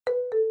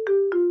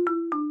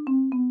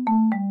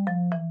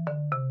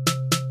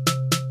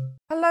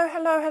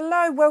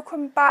Hello.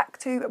 Welcome back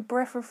to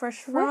Breath of Fresh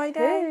Friday.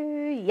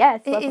 Woohoo.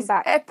 Yes, welcome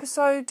back. It is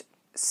episode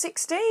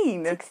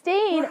 16. 16.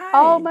 Well, hey.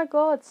 Oh my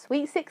God,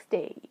 sweet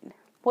 16.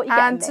 What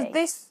are you getting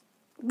me?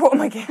 What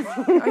am I getting?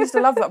 I used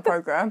to love that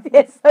programme.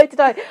 Yes, so did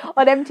I,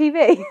 on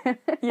MTV.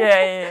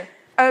 Yeah.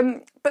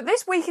 But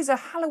this week is a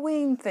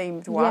Halloween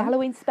themed one. Yeah,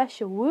 Halloween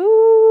special.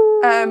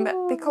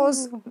 Woo!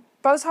 Because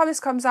by the time this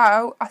comes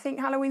out, I think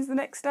Halloween's the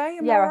next day.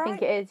 Am I right? I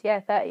think it is.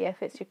 Yeah,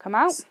 30th. It should come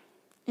out.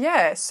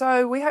 Yeah,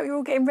 so we hope you're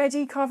all getting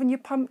ready, carving your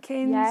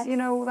pumpkins, Yes. you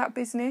know, all that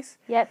business.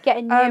 Yep,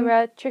 getting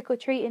your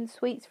trick-or-treating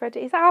sweets ready.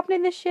 Is that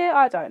happening this year?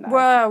 I don't know.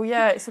 Well,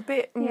 yeah, it's a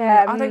bit...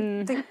 I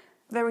don't think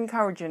they're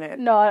encouraging it.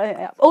 No, I don't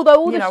know. Although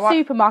all the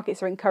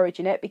supermarkets are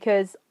encouraging it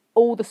because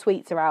all the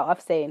sweets are out,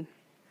 I've seen.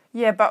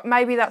 Yeah, but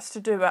maybe that's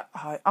to do with...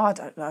 I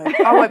don't know.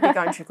 I won't be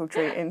going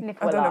trick-or-treating.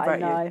 Nicola, I don't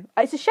know about you.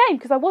 It's a shame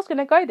because I was going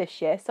to go this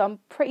year, so I'm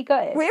pretty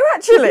gutted. Were you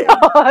actually? No,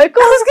 I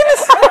was going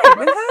to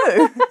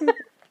say, with who?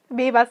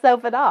 Me,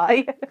 myself and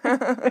I.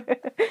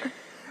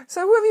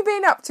 So what have you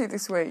been up to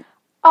this week?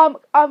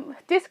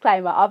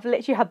 Disclaimer, I've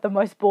literally had the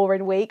most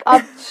boring week.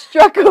 I've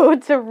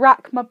struggled to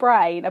rack my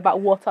brain about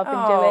what I've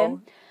been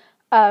doing.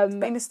 It's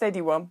been a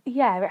steady one.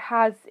 Yeah, it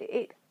has.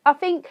 I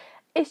think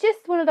it's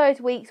just one of those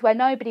weeks where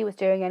nobody was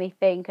doing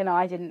anything and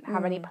I didn't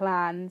have any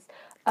plans.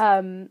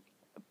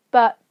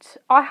 But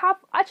I have,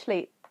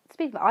 actually,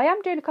 speaking of, I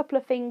am doing a couple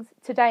of things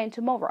today and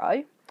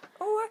tomorrow.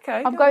 Oh,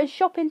 okay. I'm going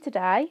shopping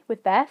today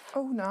with Beth.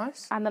 Oh,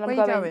 nice. And then Where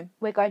are you going?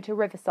 We're going to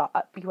Riverside.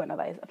 You won't know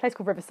that. It's a place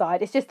called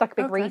Riverside. It's just like a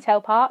big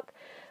retail park.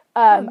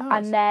 Nice.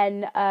 And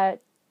then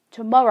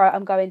tomorrow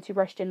I'm going to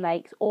Rushden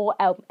Lakes or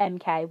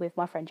MK with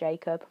my friend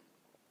Jacob.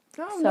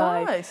 Oh,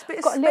 So nice. Bit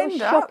of got a little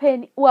spend up.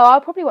 shopping. Well, I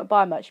probably won't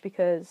buy much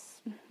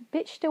because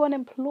bitch still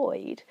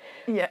unemployed.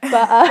 Yeah.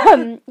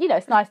 But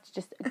it's nice to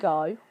just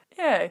go.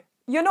 Yeah.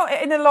 You're not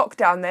in a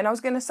lockdown then. I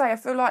was going to say, I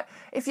feel like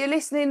if you're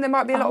listening, there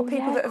might be a lot of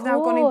people that have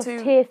now gone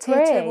into tier 2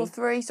 or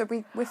 3. So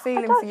we're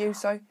feeling for you.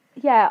 So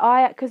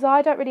yeah, because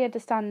I don't really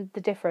understand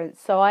the difference.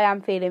 So I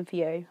am feeling for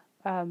you.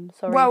 Sorry.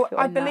 Well,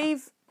 I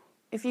believe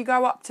if you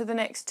go up to the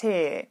next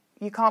tier,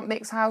 you can't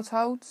mix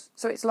households.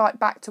 So it's like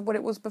back to what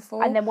it was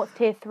before. And then what's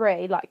tier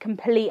 3? Like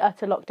complete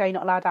utter lockdown, you're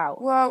not allowed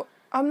out? Well,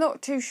 I'm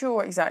not too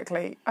sure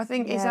exactly. I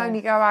think it's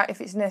only go out if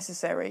it's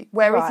necessary.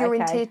 Where if you're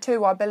in tier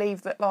 2, I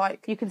believe that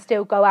you can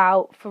still go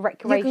out for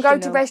recreation. You can go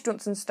to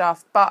restaurants and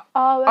stuff, but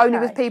only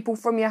with people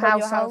from your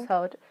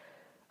household.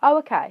 Oh,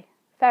 okay.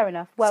 Fair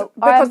enough. Well,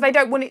 because they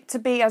don't want it to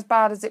be as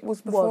bad as it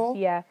was before.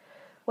 Yeah.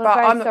 Well, but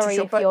I'm I'm very not sorry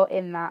too sure, if you're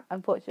in that,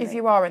 unfortunately. If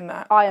you are in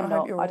that, I am not.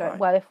 hope you're I don't. right.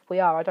 Well, if we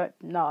are, I don't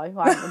know.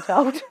 I haven't been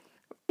told. Have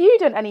you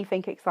done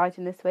anything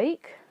exciting this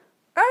week?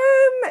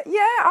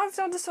 Yeah, I've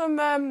done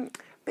some.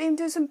 Been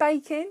doing some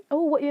baking.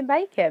 Oh, what have you been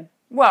baking?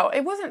 Well,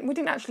 it wasn't. We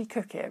didn't actually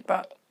cook it,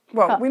 but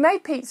we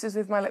made pizzas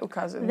with my little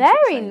cousin.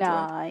 Very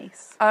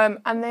nice.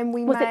 And then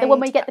we was it the one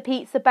where you get the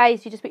pizza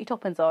base? You just put your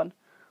toppings on.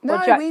 No,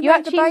 you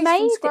made the base from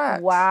it.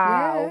 scratch.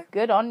 Wow, yeah.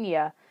 Good on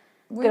you.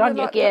 Good on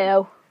you,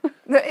 girl.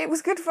 It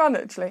was good fun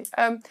actually.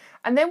 And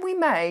then we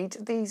made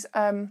these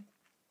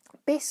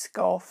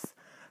Biscoff.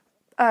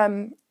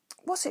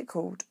 What's it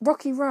called?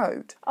 Rocky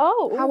Road.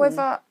 Oh.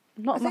 However,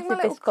 not I think my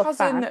my little Biscoff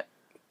cousin fan.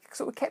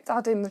 sort of kept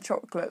adding the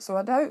chocolate, so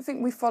I don't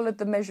think we followed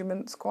the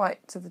measurements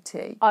quite to the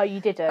T. Oh, you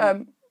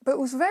didn't. But it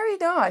was very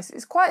nice.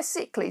 It's quite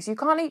sickly, so you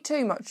can't eat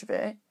too much of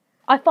it.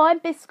 I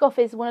find Biscoff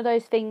is one of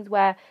those things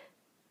where,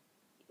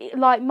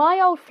 like,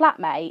 my old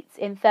flatmates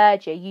in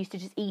third year used to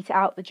just eat it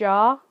out the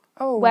jar.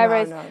 Oh,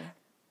 whereas no.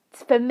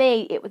 For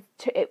me, it was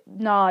too. It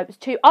was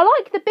too. I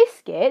like the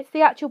biscuits,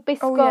 the actual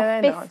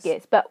Biscoff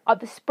biscuits, nice. But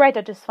the spread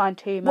I just find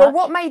too much. Well,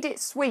 what made it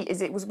sweet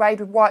is it was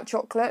made with white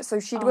chocolate, so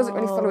she wasn't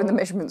really following the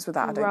measurements with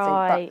that, I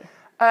don't think.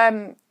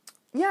 But,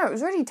 yeah, it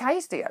was really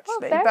tasty,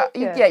 actually. But,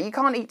 you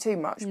can't eat too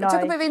much. But it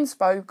took a bit of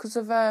inspo because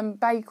of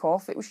Bake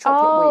Off. It was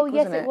chocolate week,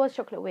 wasn't it? Oh, yes, it was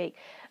chocolate week.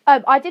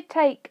 I did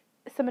take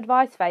some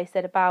advice they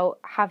said about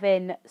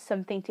having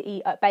something to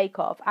eat at Bake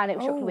Off, and it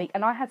was chocolate week,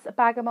 and I had a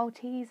bag of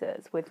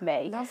Maltesers with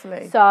me.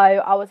 Lovely. So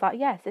I was like,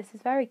 yes, this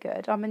is very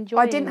good. I'm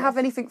enjoying. I didn't have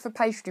anything for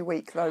pastry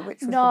week though,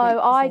 which was no, the week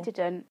before. I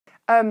didn't.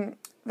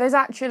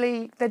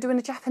 They're doing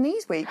a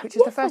Japanese week, which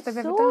is the first they've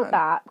ever done.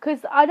 That because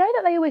I know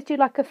that they always do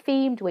like a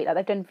themed week, like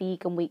they've done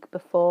vegan week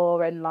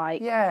before, and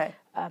like I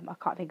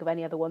can't think of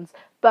any other ones,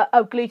 but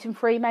gluten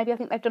free maybe. I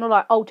think they've done all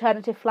like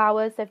alternative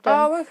flours. They've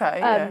done. Oh, okay.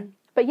 Yeah.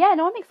 But yeah,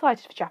 no, I'm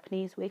excited for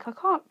Japanese week. I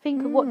can't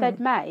think of what they'd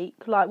make.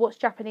 Like, what's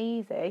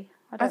Japanesey?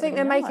 I think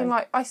they're making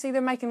I see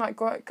them making like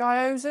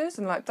gyozas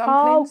and like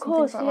dumplings. Oh, of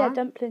course, and things like that.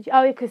 dumplings.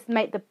 Oh, because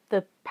make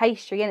the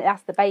pastry in it.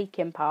 That's the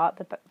baking part.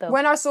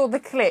 When I saw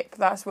the clip,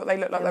 that's what they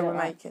looked like they were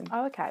making.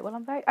 Oh, okay. Well,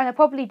 and I'll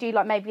probably do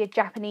like maybe a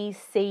Japanese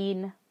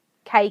scene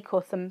cake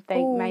or something.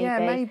 Oh, maybe. yeah,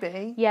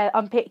 maybe. Yeah,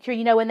 I'm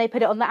picturing, when they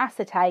put it on the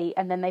acetate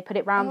and then they put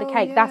it round the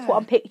cake. That's what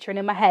I'm picturing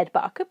in my head,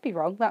 but I could be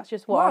wrong. That's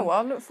just what. Well,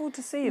 I look forward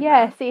to seeing that.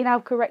 Yeah, seeing how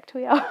correct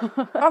we are.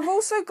 I've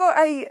also got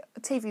a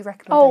TV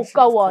recommendation. Oh,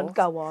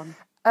 go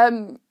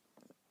on.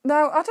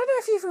 Now, I don't know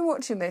if you've been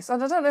watching this,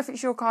 and I don't know if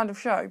it's your kind of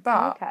show,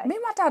 but me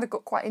and my dad have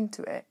got quite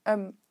into it.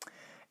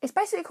 It's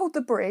basically called The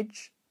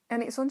Bridge.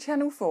 and it's on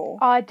Channel 4.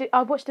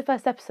 I watched the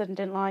first episode and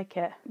didn't like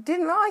it.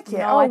 Didn't like it?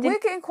 No, we're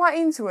getting quite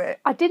into it.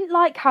 I didn't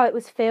like how it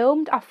was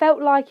filmed. I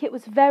felt like it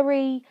was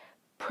very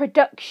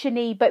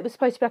production-y, but it was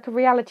supposed to be like a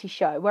reality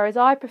show, whereas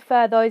I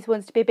prefer those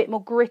ones to be a bit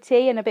more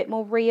gritty and a bit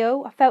more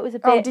real. I felt it was a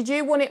bit... Oh, did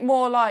you want it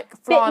more like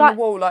fly on the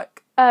wall,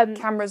 like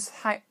cameras,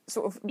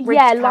 sort of rigged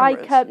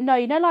cameras? Like, no,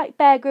 you know, like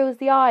Bear Grylls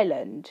The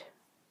Island?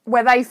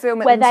 Where they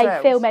film it themselves?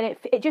 Where they film it,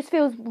 it just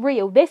feels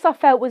real. This I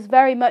felt was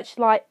very much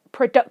like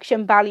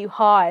production value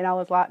high, and I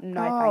was like,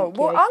 no, thank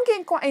you. Well, I'm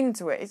getting quite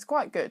into it. It's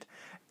quite good.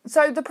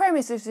 So the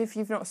premise is, if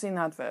you've not seen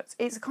the adverts,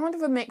 it's kind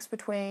of a mix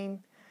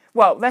between...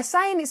 Well, they're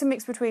saying it's a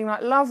mix between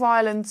like Love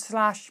Island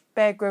 /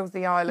 Bear Grylls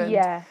The Island.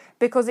 Yeah.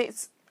 Because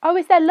it's... Oh,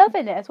 is there love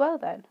in it as well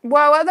then?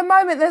 Well, at the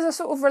moment there's a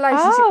sort of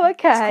relationship. Oh,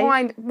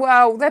 okay.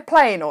 Well, they're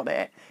playing on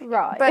it.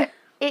 Right. But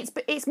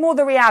it's more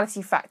the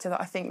reality factor that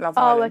I think Love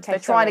Island. Okay, they're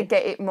trying to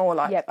get it more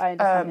like... Yep, I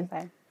understand what you're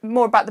saying.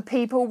 More about the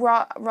people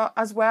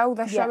as well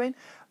they're showing.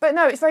 But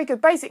no, it's very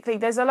good. Basically,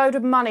 there's a load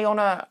of money on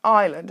an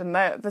island, and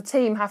the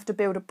team have to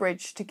build a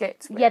bridge to get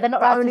to it. Yeah, they're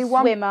not allowed to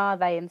swim, are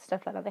they, and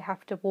stuff like that? They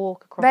have to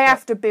walk across. They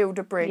have to build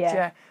a bridge,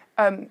 yeah.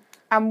 And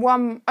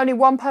only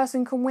one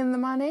person can win the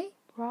money.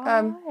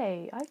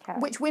 Right, okay.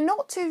 Which we're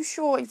not too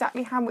sure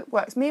exactly how it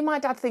works. Me and my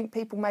dad think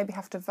people maybe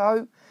have to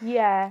vote.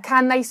 Yeah.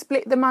 Can they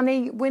split the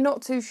money? We're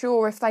not too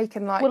sure if they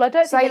can, like... Well, I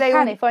don't think they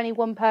can if only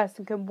one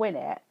person can win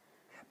it.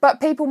 But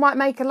people might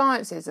make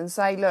alliances and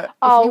say, look,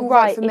 if you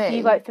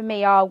vote for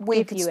me, I'll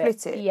we give you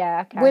split it.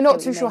 Yeah, okay. We're not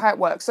too sure how it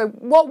works. So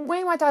what me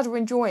and my dad are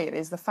enjoying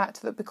is the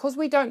fact that because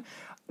we don't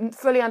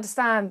fully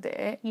understand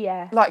it,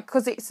 like,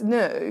 because it's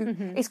new,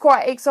 it's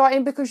quite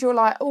exciting because you're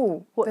like,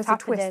 oh, there's a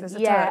twist, there's a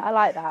turn. Yeah, I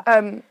like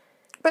that.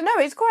 But no,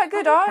 it's quite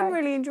good. Okay. I'm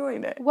really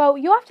enjoying it. Well,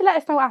 you'll have to let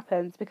us know what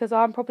happens because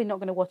I'm probably not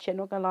going to watch it,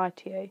 not going to lie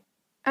to you.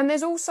 And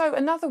there's also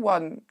another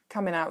one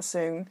coming out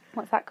soon.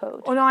 What's that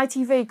called? On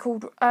ITV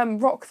called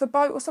Rock the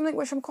Boat or something,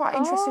 which I'm quite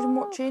interested in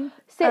watching.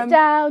 Sit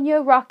down,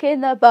 you're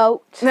rocking the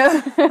boat.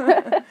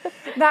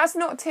 That's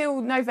not till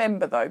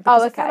November though,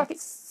 because I feel like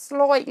it's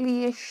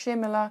slightly-ish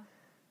similar.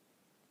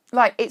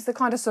 Like, it's the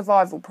kind of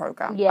survival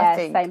programme, I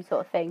think. Same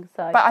sort of thing.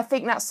 So, but I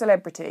think that's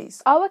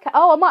celebrities. Oh, okay.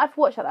 Oh, I might have to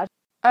watch that.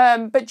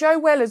 But Joe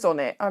Weller's on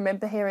it, I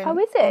remember hearing. Oh,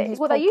 is it?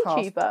 What, that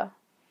YouTuber?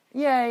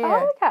 Yeah.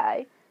 Oh,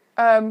 okay.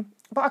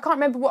 But I can't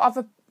remember what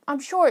other... I'm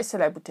sure it's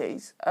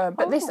celebrities.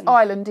 But this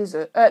island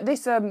isn't...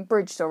 this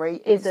bridge,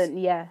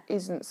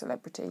 isn't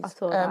celebrities. I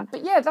saw that.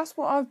 But yeah, that's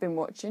what I've been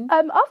watching.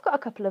 I've got a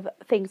couple of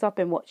things I've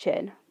been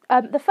watching.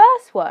 The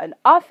first one,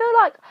 I feel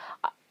like...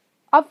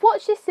 I've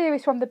watched this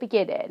series from the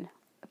beginning,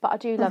 but I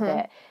do love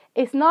it.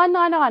 It's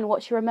 999,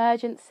 What's Your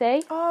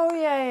Emergency? Oh,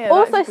 yeah.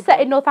 Also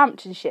set in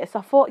Northamptonshire, so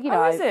I thought, you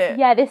know... Oh, is it?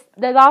 Yeah,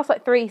 the last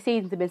 3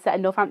 seasons have been set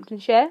in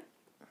Northamptonshire.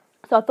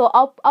 So I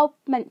thought I'll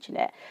mention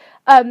it.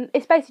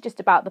 It's basically just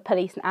about the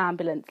police and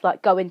ambulance,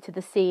 like, going to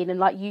the scene and,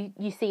 like,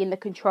 you see in the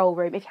control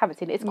room, if you haven't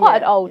seen it. It's quite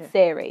an old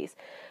series.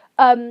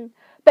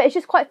 But it's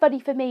just quite funny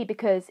for me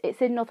because it's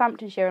in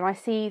Northamptonshire and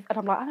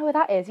I'm like, I know where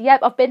that is.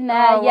 Yep, I've been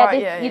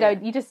there. You know,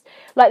 you just,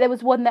 like, there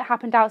was one that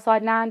happened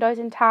outside Nando's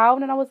in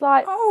town and I was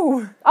like,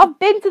 oh, I've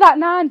been to that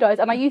Nando's,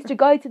 and I used to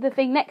go to the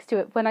thing next to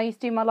it when I used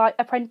to do my, like,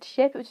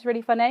 apprenticeship, which is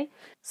really funny.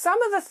 Some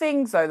of the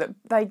things, though, that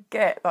they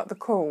get, like, the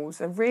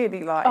calls are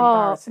really, like,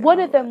 embarrassing. One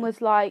of them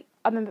was, like,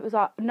 I remember it was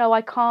like, no,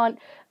 I can't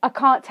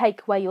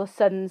take away your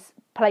son's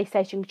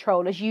PlayStation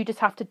controllers, you just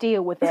have to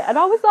deal with it. And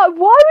I was like,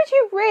 why would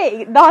you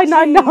ring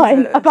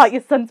 999 about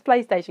your son's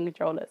PlayStation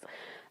controllers?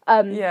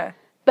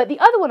 But the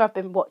other one I've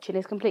been watching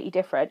is completely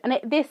different. And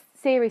this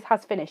series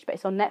has finished, but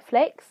it's on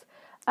Netflix.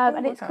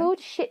 And it's called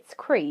Schitt's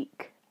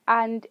Creek.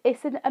 And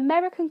it's an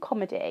American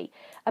comedy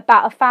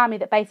about a family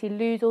that basically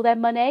lose all their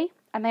money.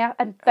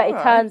 But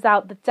it turns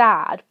out the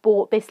dad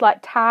bought this, like,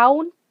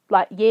 town,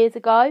 like, years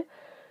ago.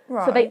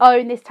 Right. So they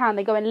own this town,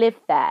 they go and live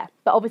there.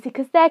 But obviously,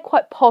 because they're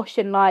quite posh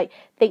and, like,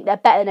 think they're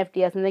better than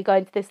everybody else, and they go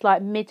into this,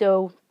 like,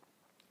 middle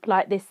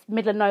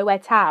of nowhere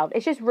town.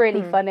 It's just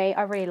really funny.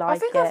 I really like it. I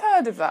think I've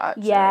heard of that,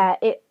 actually. Yeah,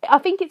 I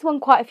think it's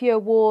won quite a few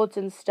awards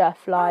and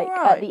stuff, like,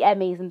 at the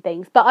Emmys and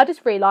things. But I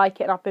just really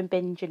like it, and I've been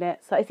binging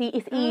it. So it's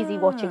easy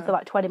watching for,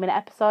 like, 20-minute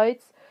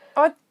episodes.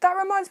 That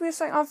reminds me of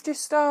something I've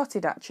just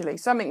started, actually.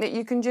 Something that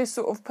you can just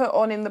sort of put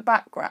on in the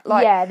background.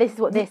 Like, yeah, this is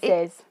what this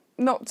is.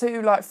 Not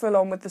too, like, full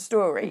on with the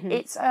story.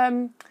 It's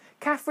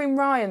Katherine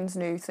Ryan's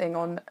new thing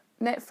on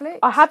Netflix.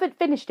 I haven't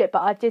finished it,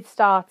 but I did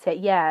start it.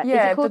 Yeah, is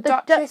it called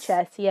The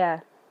Duchess?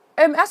 Yeah.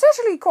 That's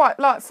actually quite,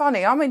 like,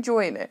 funny. I'm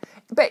enjoying it.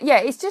 But yeah,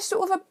 it's just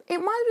sort of it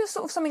reminds me of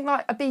sort of something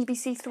like a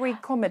BBC Three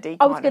comedy.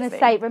 I was going to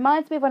say, it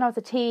reminds me of when I was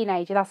a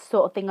teenager. That's the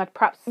sort of thing I'd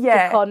perhaps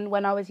stick on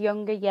when I was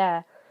younger.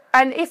 Yeah.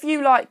 And if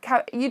you like,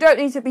 you don't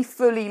need to be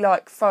fully,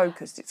 like,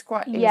 focused. It's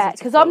quite easy. Yeah,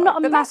 because I'm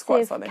not a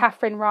massive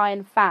Katherine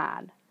Ryan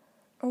fan.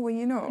 Oh, were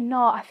you not?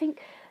 No, I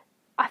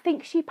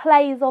think she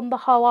plays on the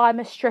whole I'm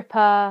a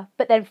stripper,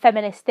 but then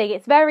feminist thing.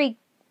 It's very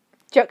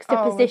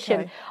juxtaposition.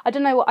 Oh, okay. I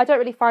don't know, I don't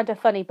really find her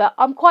funny, but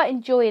I'm quite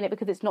enjoying it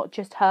because it's not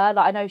just her.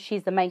 Like, I know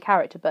she's the main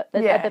character, but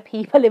there's other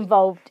people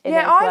involved in it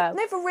as well. I've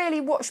never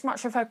really watched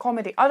much of her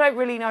comedy. I don't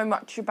really know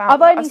much about I've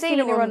her. only seen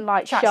her on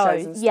like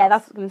shows. Yeah,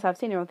 that's what I was going to say. I've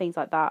seen her on things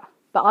like that,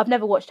 but I've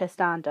never watched her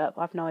stand up.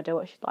 I've no idea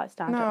what she's like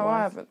stand up. No, I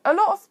haven't. A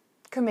lot of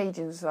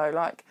comedians though,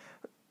 like,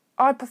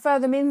 I prefer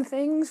them in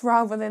things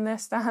rather than their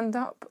stand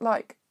up.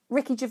 Like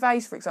Ricky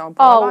Gervais, for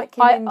example. I like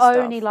him in stuff.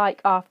 Only like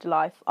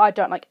Afterlife. I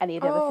don't like any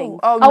of the other things.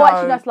 Oh, no.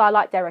 Actually, that's I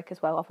like Derek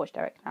as well. I've watched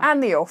Derek now.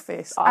 And The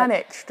Office, and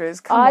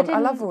Extras. I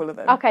love all of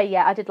them. Okay,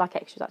 yeah, I did like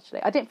Extras,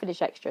 actually. I didn't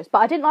finish Extras, but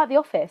I didn't like The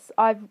Office.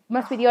 I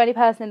must be the only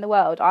person in the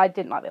world. I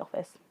didn't like The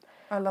Office.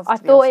 I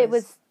thought it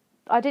was...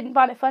 I didn't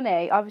find it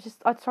funny. I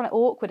found it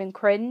awkward and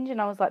cringe, and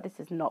I was like,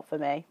 this is not for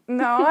me.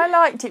 No, I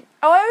liked it.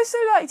 I also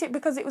liked it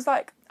because it was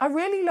like, I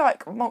really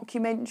like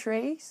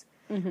mockumentaries.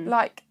 Mm-hmm.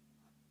 Like,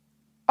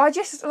 I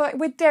just, like,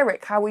 with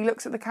Derek, how he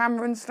looks at the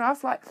camera and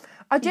stuff, like,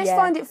 I just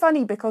find it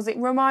funny because it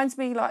reminds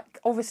me, like,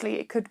 obviously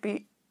it could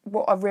be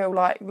what a real,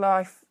 like,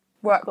 life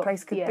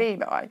workplace could be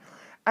like.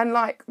 And,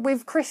 like,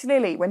 with Chris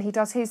Lilly, when he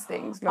does his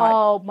things, like...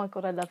 Oh, my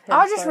God, I love him.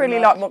 I just really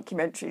like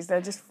mockumentaries. They're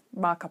just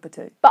my cup of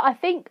tea. But I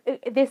think,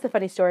 this is a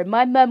funny story.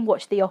 My mum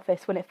watched The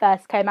Office when it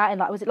first came out in,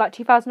 like, was it, like,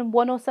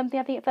 2001 or something,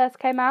 I think it first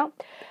came out?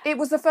 It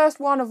was the first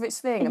one of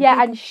its thing.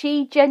 And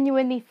she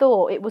genuinely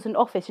thought it was an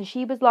Office, and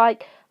she was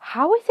like,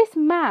 how is this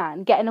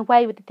man getting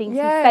away with the things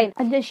he's saying?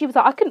 And then she was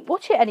like, I couldn't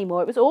watch it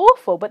anymore. It was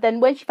awful. But then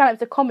when she found out it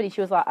was a comedy,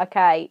 she was like,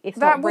 okay, it's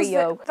not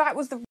real. That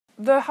was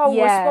the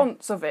whole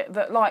response of it,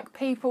 that, like,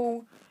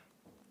 people...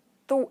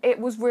 thought it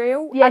was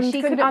real and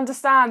she couldn't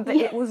understand that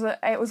it was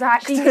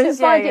actors. She couldn't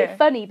find it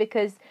funny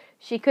because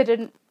she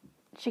couldn't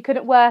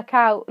work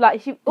out,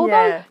 like,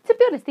 although to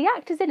be honest, the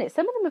actors in it,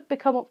 some of them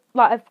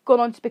have gone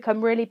on to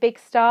become really big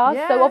stars.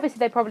 So obviously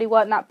they probably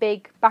weren't that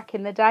big back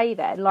in the day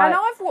then. Like, and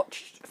I've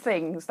watched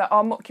things that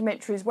are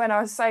mockumentaries when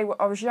I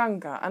was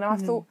younger, and I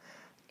thought,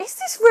 is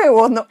this real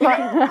or not? Like,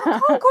 I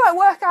can't quite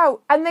work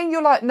out. And then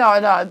you're like, no.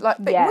 Like,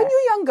 but when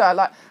you're younger,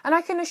 like, and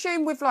I can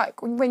assume with, like,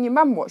 when your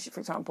mum watched it, for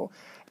example,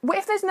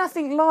 if there's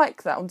nothing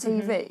like that on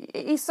TV,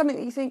 it is something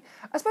that you think,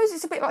 I suppose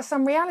it's a bit like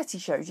some reality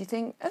shows. You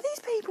think, are these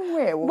people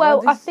real?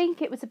 Well, I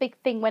think it was a big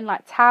thing when,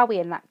 like,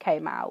 Towie and that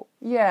came out.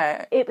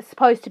 Yeah. It was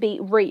supposed to be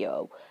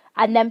real.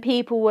 And then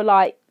people were,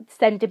 like,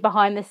 sending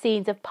behind the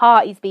scenes of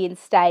parties being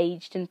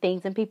staged and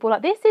things. And people were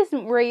like, this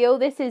isn't real,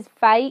 this is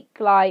fake.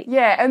 Like,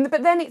 yeah,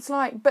 but then it's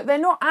like, but they're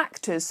not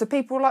actors. So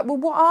people are like, well,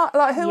 what are,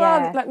 like, who are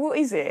they? Like, what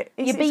is it?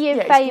 You're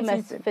being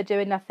famous for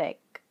doing nothing,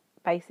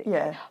 basically.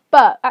 Yeah.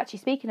 But actually,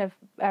 speaking of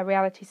a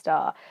reality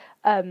star,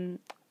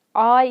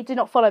 I do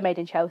not follow Made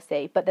in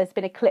Chelsea, but there's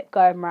been a clip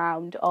going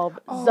around of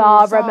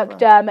Zara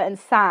McDermott and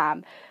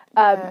Sam.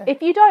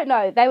 If you don't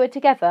know, they were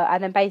together,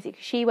 and then basically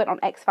she went on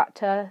X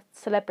Factor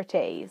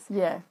Celebrities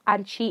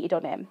and cheated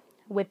on him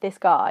with this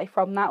guy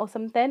from that or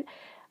something.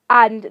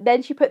 And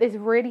then she put this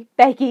really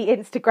beggy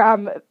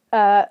Instagram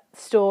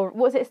story.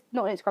 What was it?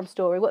 Not an Instagram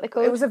story. What they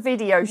called? It was a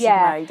video she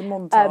made, a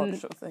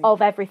montage sort of thing.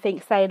 Of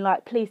everything, saying,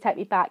 like, please take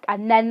me back.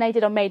 And then they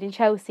did on Made in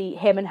Chelsea,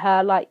 him and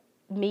her, like,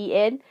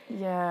 meeting.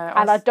 Yeah.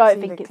 And I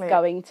don't think it's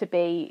going to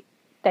be...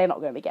 They're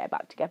not going to be getting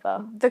back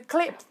together. The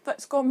clip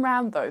that's gone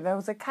round, though, there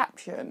was a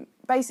caption.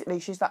 Basically,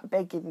 she's like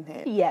begging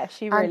him. Yeah,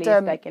 she really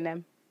is begging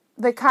him.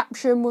 The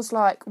caption was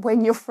like,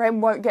 when your friend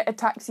won't get a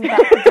taxi back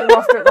to go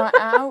after a night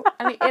out.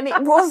 And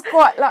it was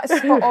quite, like,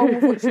 spot on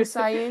with what she was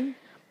saying.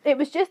 It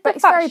was just the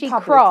fact she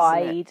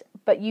cried,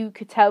 but you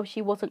could tell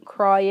she wasn't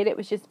crying. It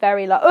was just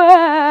very like,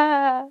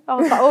 ah! I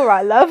was like, all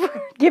right, love,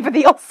 give her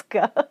the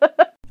Oscar.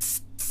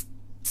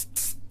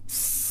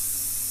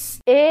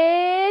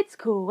 It's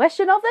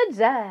question of the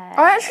day.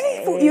 I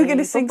actually thought you were going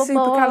to sing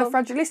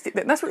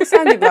Supercalifragilistic. That's what it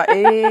sounded like.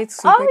 It's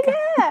super.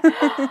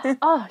 Oh, yeah.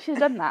 Oh, she's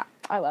done that.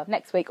 Oh, well,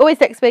 next week. Always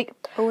next week.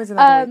 Always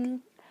another week.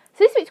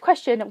 So this week's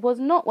question was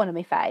not one of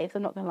my faves.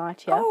 I'm not going to lie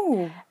to you.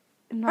 Oh,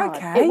 no.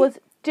 Okay. It was,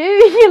 do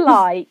you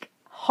like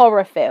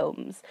horror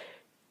films?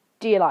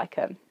 Do you like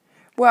them?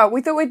 Well,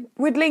 we thought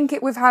we'd link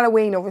it with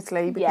Halloween,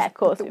 obviously. Because of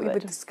course we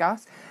would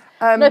discuss.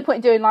 No point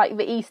in doing, like,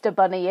 the Easter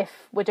Bunny if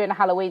we're doing a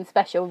Halloween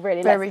special,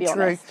 really, let's be honest.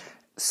 Very true.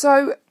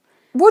 So,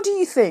 what do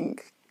you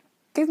think?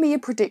 Give me your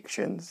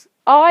predictions.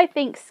 I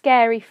think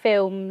scary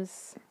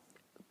films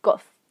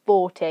got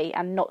 40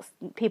 and not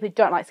people who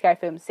don't like scary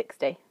films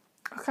 60.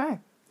 Okay.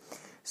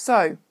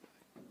 So,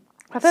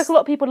 I feel like a lot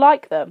of people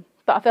like them,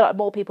 but I feel like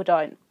more people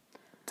don't.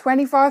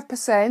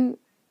 25%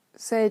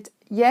 said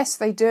yes,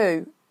 they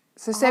do.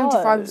 So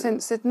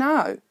 75% said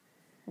no.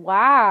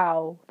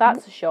 Wow,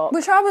 that's a shock.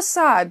 Which I was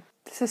sad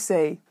to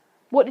see.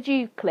 What did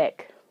you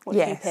click? What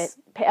did you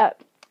pick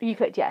up? You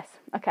clicked yes.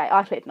 Okay,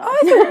 I clicked no. I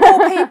thought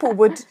more people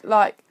would,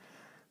 like,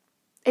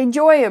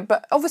 enjoy it,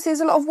 but obviously there's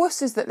a lot of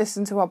wusses that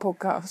listen to our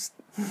podcast.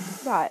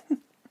 Right.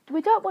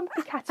 We don't want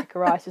to be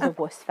categorised as a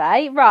wuss,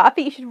 Faye. Right, I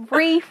think you should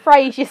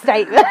rephrase your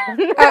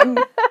statement.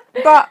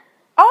 But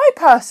I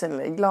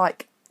personally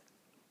like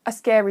a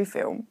scary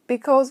film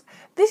because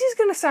this is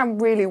going to sound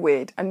really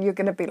weird and you're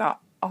going to be like,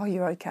 are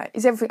you okay?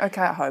 Is everything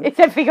okay at home? Is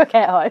everything okay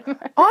at home?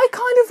 I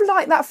kind of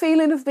like that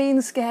feeling of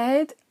being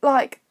scared.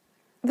 Like,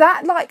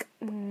 that, like,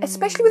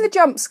 especially with a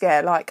jump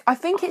scare, like, I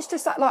think it's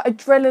just that, like,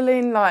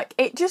 adrenaline, like,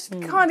 it just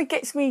kind of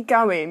gets me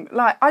going.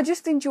 Like, I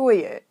just enjoy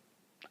it.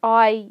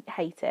 I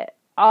hate it.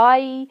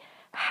 I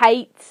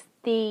hate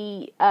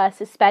the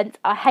suspense.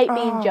 I hate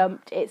being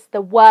jumped. It's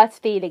the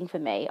worst feeling for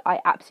me. I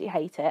absolutely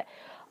hate it.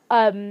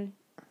 I'm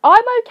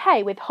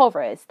okay with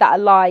horrors that are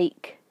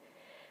like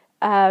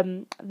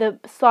the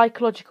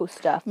psychological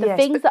stuff, the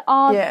things that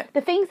aren't,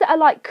 the things that are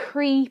like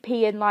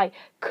creepy and like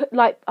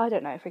I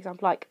don't know, for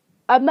example, like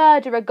a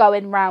murderer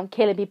going around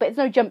killing people, but it's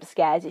no jump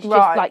scares. It's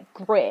just like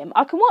grim.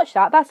 I can watch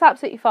that. That's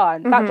absolutely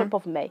fine. That doesn't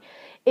bother me.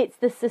 It's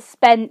the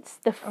suspense,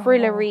 the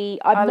thrillery.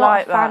 I'm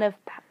not a fan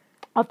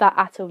of that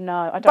at all.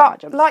 No, I don't like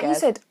jump scares. Like you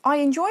said, I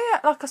enjoy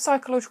it like a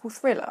psychological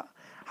thriller.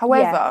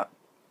 However,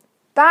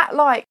 that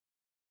like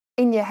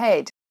in your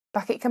head,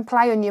 like it can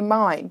play on your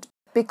mind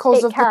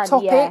because of the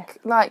topic.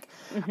 Like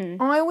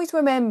I always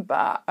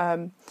remember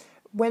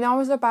when I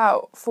was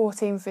about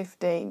 14,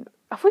 15.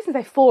 I thought you were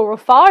going to say 4 or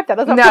 5 then.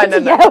 I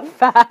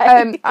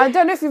was I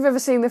don't know if you've ever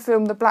seen the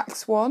film The Black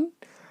Swan.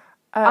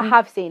 I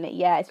have seen it,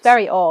 yeah. It's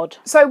very odd.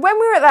 So when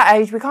we were at that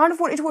age, we kind of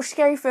wanted to watch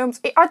scary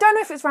films. I don't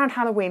know if it's around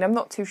Halloween, I'm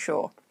not too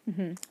sure.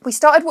 We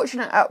started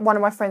watching it at one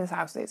of my friends'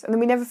 houses, and then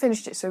we never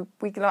finished it, so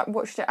we like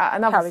watched it at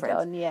another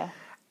friend's.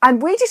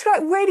 And we just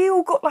like really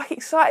all got like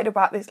excited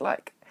about this,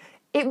 like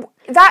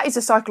that is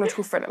a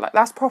psychological thriller, like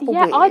that's proper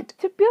weird.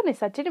 To be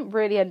honest, I didn't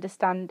really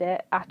understand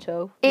it at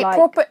all.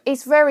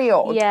 It's very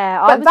odd. Yeah,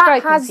 I was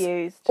very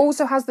confused.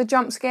 Also has the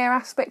jump scare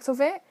aspect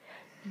of it.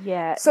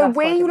 Yeah. So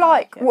we were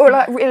like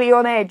really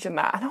on edge and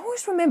that. And I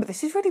always remember,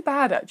 this is really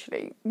bad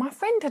actually. My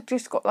friend had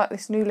just got like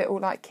this new little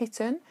like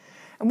kitten,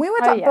 and we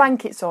had like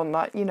blankets on,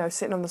 like, you know,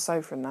 sitting on the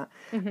sofa and that.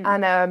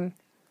 And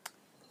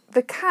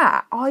the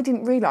cat, I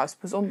didn't realise,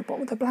 was on the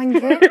bottom of the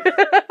blanket.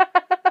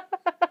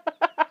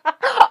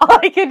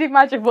 I can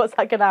imagine what's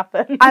that gonna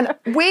happen. And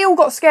we all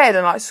got scared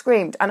and like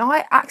screamed, and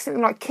I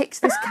accidentally like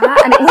kicked this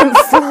cat and it went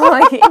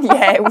flying.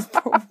 Yeah, it was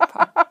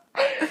proper.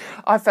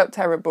 I felt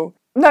terrible.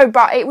 No,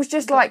 but it was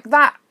just like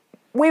that.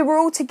 We were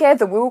all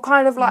together. We were all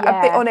kind of like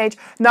a bit on edge.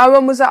 No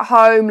one was at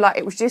home. Like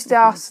it was just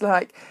us.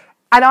 Like,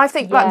 and I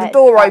think like the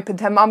door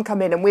opened, her mum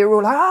come in, and we were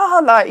all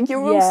like, like you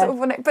were all sort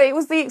of on it. But it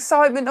was the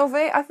excitement of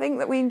it, I think,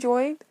 that we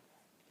enjoyed.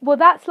 Well,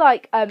 that's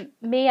like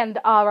me and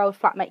our old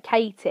flatmate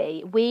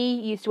Katie. We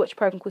used to watch a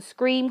program called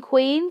Scream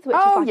Queens, which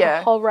is like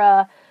a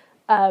horror.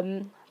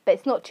 But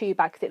it's not too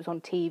bad because it was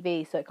on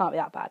TV, so it can't be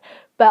that bad.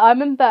 But I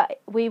remember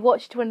we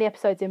watched one of the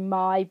episodes in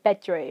my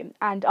bedroom,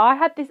 and I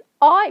had this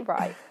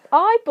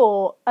I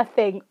bought a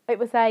thing. It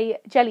was a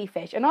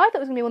jellyfish, and I thought it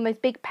was going to be one of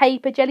those big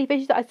paper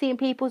jellyfishes that I see in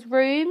people's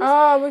rooms.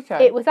 Oh,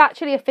 okay. It was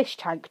actually a fish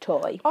tank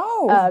toy.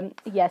 Oh.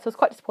 So I was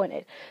quite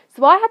disappointed.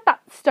 So I had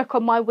that stuck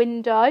on my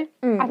window,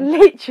 and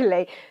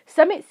literally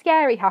something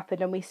scary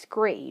happened, and we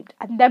screamed,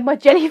 and then my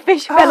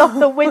jellyfish fell off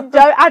the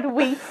window, and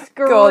we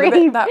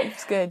screamed. God, that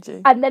scared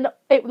you. And then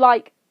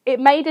it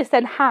made us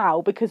then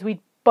howl because we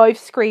both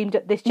screamed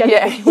at this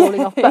jellyfish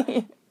falling off.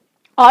 But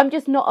I'm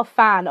just not a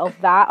fan of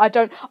that. I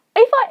don't.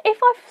 If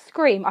I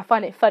scream, I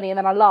find it funny and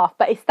then I laugh.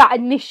 But it's that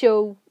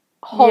initial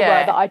horror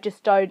that I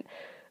just don't.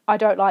 I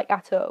don't like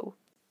at all.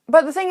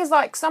 But the thing is,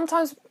 like,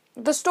 sometimes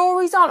the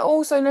stories aren't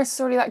also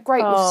necessarily that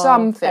great with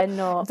some things. They're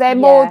not. They're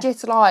more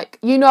just like,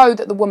 you know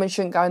that the woman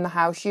shouldn't go in the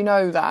house. You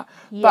know that.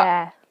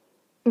 Yeah.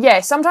 But,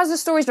 yeah. Sometimes the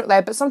story's not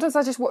there, but sometimes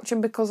I just watch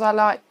them because I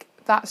like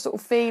that sort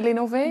of feeling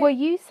of it. Well,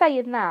 you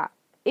saying that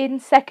in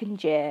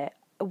second year,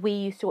 we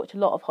used to watch a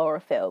lot of horror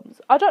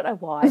films. I don't know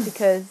why,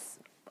 because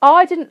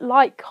I didn't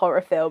like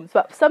horror films,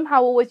 but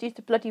somehow always used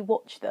to bloody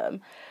watch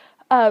them.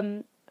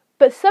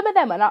 But some of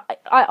them, and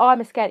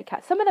I'm a scaredy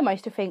cat, some of them I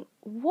used to think,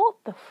 what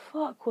the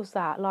fuck was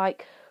that?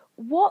 Like,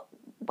 what?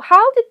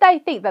 How did they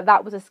think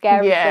that was a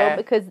scary film?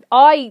 Because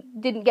I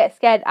didn't get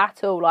scared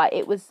at all. Like,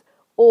 it was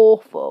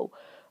awful.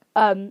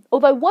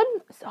 Although one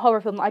horror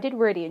film that I did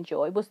really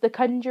enjoy was The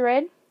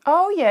Conjuring.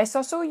 Oh, yes,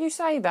 I saw you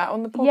say that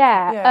on the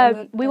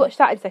podcast. We watched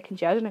that in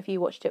second year. I don't know if you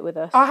watched it with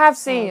us. I have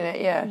seen it,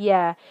 yeah.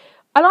 Yeah.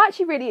 And I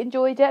actually really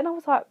enjoyed it, and I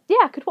was like, yeah,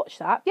 I could watch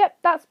that. Yep,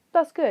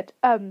 that's good.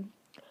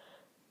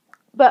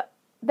 But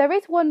there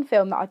is one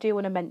film that I do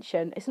want to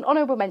mention. It's an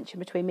honourable mention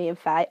between me and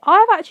Faye.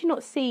 I have actually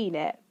not seen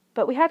it,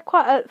 but we had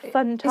quite a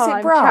fun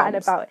time chatting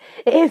about it.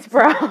 It is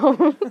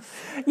Brahms.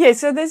 Yeah,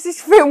 so there's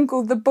this film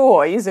called The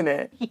Boy, isn't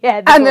it?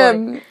 Yeah,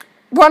 The Boy.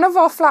 One of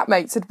our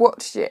flatmates had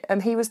watched it,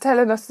 and he was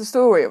telling us the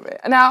story of it.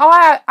 And now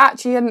I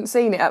actually hadn't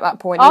seen it at that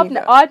point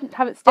either. I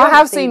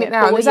have seen it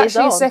now. And there's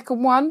actually a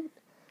second one.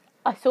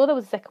 I saw there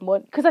was a second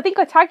one because I think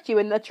I tagged you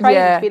in the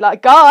trailer to be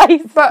like,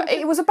 guys. But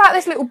it was about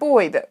this little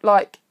boy that,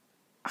 like,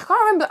 I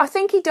can't remember. I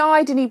think he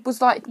died, and he was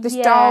like this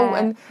doll,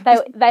 and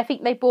they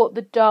think they bought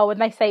the doll,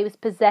 and they say he was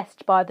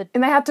possessed by the.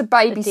 And they had to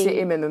babysit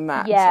him and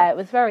that. Yeah, it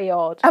was very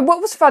odd. And what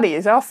was funny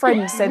is our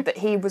friend said that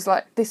he was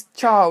like this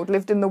child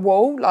lived in the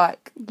wall,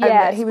 like, and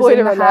that he was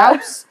in the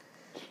house.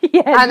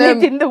 Yeah, and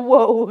lived in the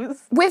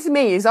walls. With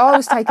me is I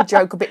always take a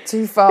joke a bit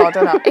too far,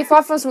 don't I? If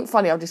I find something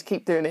funny, I'll just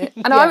keep doing it.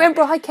 And I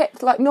remember I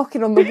kept like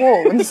knocking on the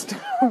wall and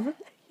stuff.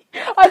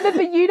 I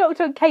remember you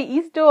knocked on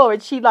Katie's door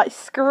and she like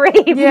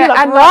screamed. Yeah, like,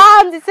 and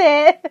Rand is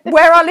here.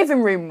 Where our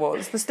living room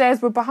was, the stairs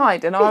were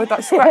behind, and I would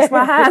like scratch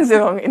my hands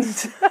along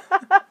it.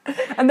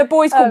 And the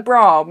boy's called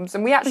Brahms,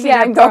 and we actually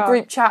named our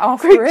group chat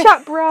after it. Group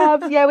chat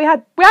Brahms. Yeah,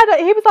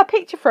 he was our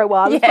picture for a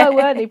while as well,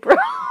 weren't he,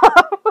 Brahms?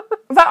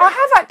 But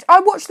I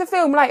watched the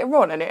film later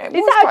on, and it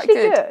was quite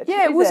good.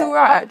 Yeah, it was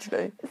alright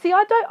actually.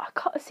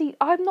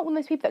 I'm not one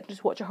of those people that can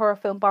just watch a horror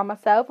film by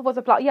myself. I was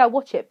like, yeah, I'll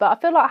watch it, but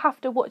I feel like I have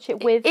to watch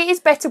it with. It is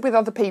better with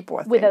other people,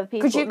 I think. With other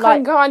people, because you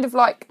can kind of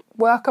like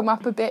work them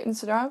up a bit and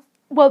stuff.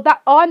 Well,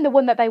 I'm the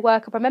one that they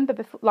work up. I remember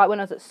before, like when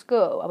I was at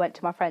school, I went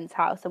to my friend's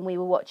house and we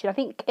were watching. I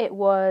think it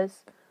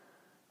was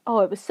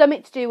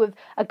something to do with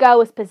a girl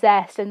was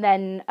possessed, and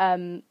then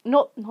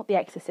not The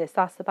Exorcist.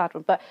 That's the bad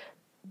one, but.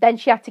 Then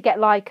she had to get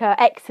like an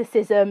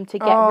exorcism to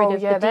get rid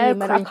of the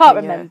demon. Creepy, I can't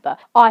remember.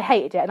 Yeah. I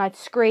hated it, and I'd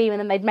scream, and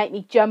then they'd make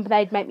me jump, and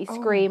they'd make me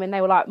scream, and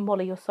they were like,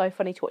 "Molly, you're so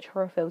funny to watch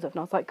horror films of." And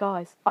I was like,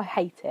 "Guys, I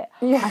hate it.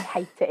 Yeah. I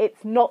hate it.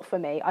 It's not for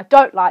me. I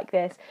don't like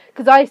this."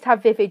 Because I used to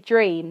have vivid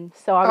dreams,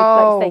 so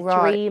I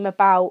would dream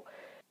about.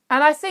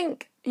 And I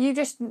think you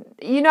just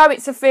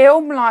it's a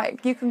film,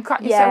 like you can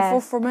cut yourself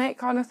off from it,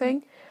 kind of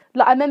thing.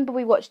 Like, I remember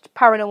we watched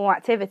Paranormal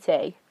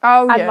Activity.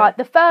 Oh, yeah. And, like,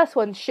 the first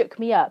one shook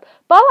me up.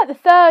 But, like, the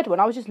third one,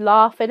 I was just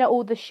laughing at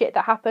all the shit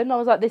that happened. I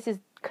was like, this is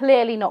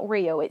clearly not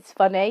real. It's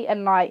funny.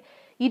 And, like,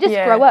 you just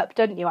grow up,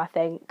 don't you, I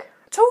think?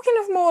 Talking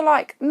of more,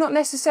 like, not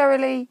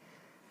necessarily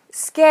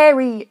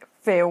scary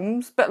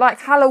films, but, like,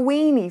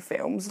 Halloween-y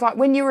films, like,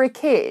 when you were a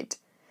kid.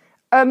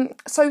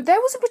 So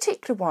there was a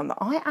particular one that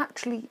I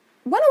actually...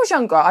 When I was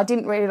younger, I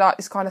didn't really like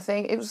this kind of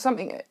thing. It was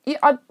something...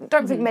 I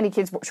don't think many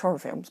kids watch horror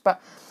films, but...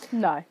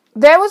 No.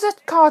 There was a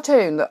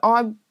cartoon that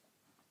I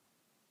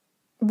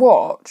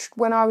watched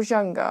when I was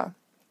younger.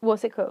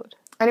 What's it called?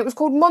 And it was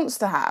called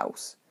Monster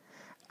House.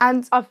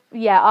 And I've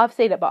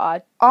seen it,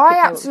 but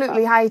I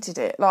absolutely hated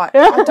it. Like,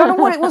 I don't know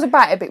what it was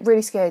about it, but it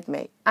really scared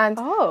me. And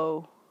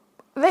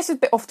this is a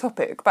bit off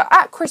topic, but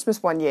at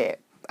Christmas one year,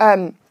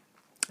 at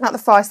the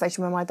fire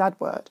station where my dad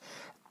worked,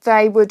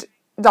 they would,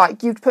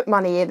 like, you'd put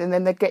money in and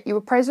then they'd get you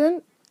a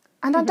present.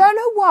 And I don't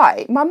know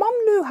why. My mum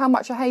knew how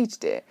much I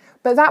hated it,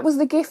 but that was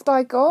the gift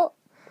I got.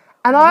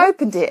 And I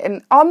opened it,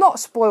 and I'm not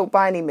spoiled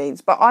by any means,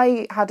 but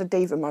I had a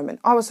diva moment.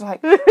 I was like,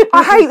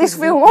 I hate this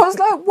film. I was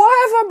like,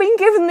 why have I been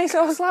given this?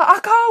 I was like, I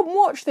can't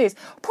watch this.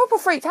 Proper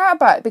freaked out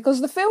about it, because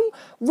the film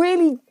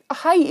really, I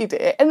hated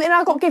it. And then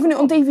I got given it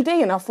on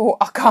DVD, and I thought,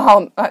 I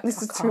can't. Like,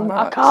 this is too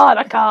much.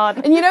 I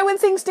can't. And you know when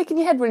things stick in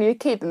your head when you're a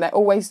kid, and they're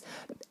always...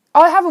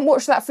 I haven't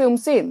watched that film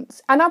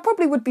since, and I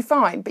probably would be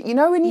fine, but you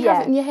know when you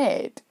have it in your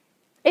head...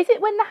 Is it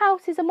when the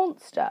house is a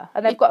monster,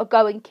 and they've got to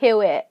go and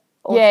kill it?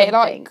 It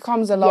like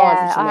comes alive.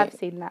 Yeah, I have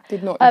seen that.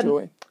 Did not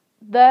enjoy.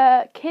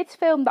 The kids'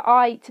 film that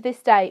I, to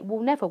this day, will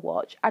never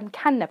watch and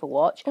can never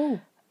watch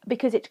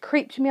because it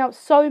creeped me out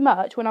so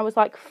much when I was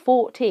like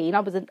 14.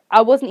 I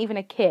wasn't even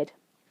a kid.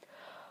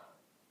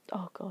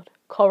 Oh God,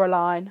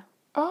 Coraline.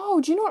 Oh,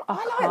 do you know what? I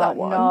like that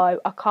one. No,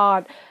 I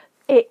can't.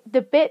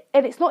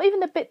 It's not even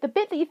the bit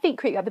that you think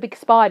creeped me out, the big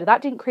spider.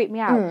 That didn't creep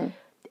me out.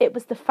 It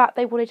was the fact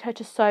they wanted her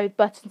to sew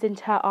buttons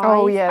into her eyes.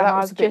 Oh yeah,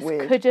 that was a bit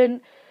weird.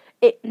 Couldn't.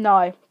 It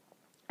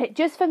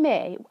just for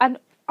me, and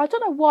I don't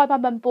know why my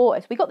mum bought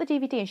us. We got the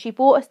DVD and she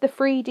bought us the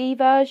 3D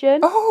version.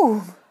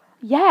 Oh!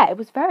 Yeah, it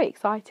was very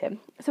exciting.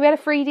 So we had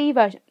a 3D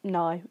version.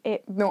 No,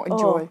 not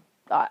enjoy.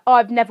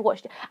 I've never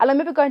watched it. And I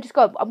remember going to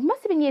school, I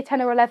must have been year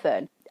 10 or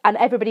 11, and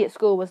everybody at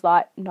school was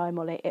like, no,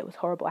 Molly, it was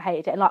horrible, I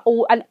hated it.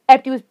 And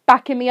everybody was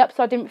backing me up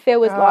so I didn't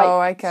feel as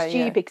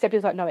stupid, because everybody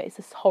was like, no, it's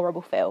a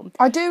horrible film.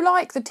 I do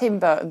like the Tim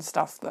Burton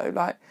stuff though,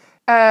 like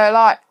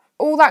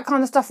all that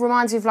kind of stuff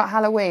reminds me of like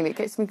Halloween. It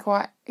gets me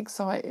quite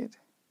excited.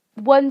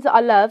 Ones that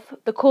I love,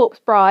 The Corpse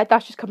Bride,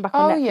 that's just come back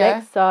on Netflix.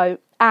 Yeah. So,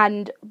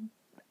 and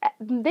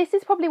this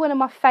is probably one of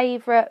my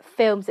favourite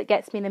films that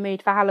gets me in the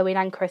mood for Halloween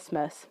and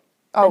Christmas.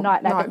 The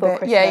Nightmare Before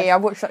Christmas. Yeah, I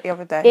watched that the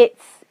other day.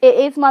 It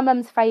is my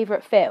mum's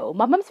favourite film.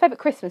 My mum's favourite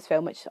Christmas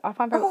film, which I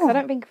find very, because I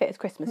don't think of it as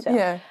Christmas film.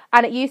 Yeah.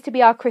 And it used to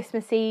be our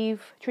Christmas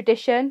Eve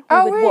tradition.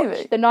 We would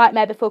watch The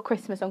Nightmare Before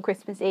Christmas on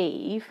Christmas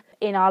Eve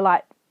in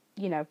our,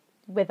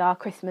 with our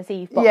Christmas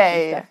Eve box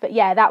and stuff. But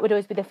yeah, that would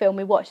always be the film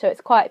we watched. So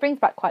it brings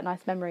back quite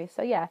nice memories.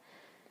 So yeah.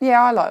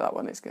 Yeah, I like that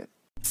one. It's good.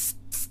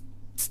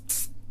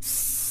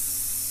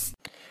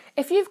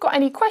 If you've got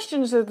any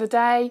questions of the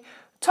day,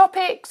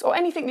 topics, or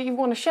anything that you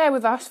want to share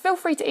with us, feel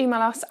free to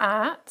email us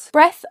at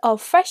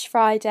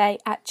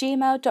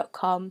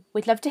breathoffreshfriday@gmail.com.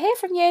 We'd love to hear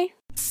from you.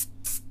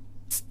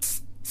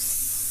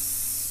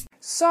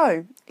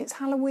 So, it's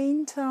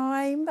Halloween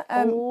time.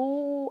 I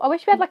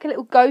wish we had like a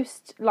little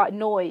ghost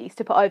noise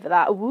to put over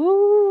that.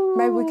 Ooh.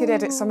 Maybe we could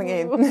edit something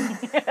in.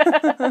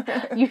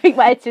 You think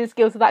my editing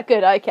skills are that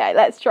good? Okay,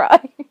 let's try.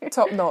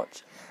 Top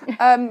notch.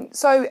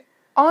 So,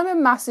 I'm a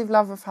massive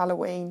lover of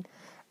Halloween.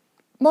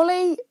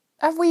 Molly,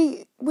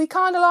 we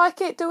kind of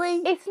like it, do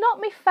we? It's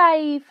not my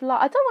fave,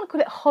 I don't want to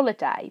call it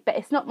holiday, but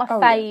it's not my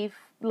fave,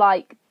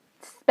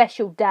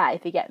 special day,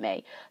 if you get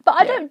me. But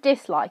I don't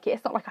dislike it.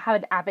 It's not like I have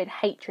an avid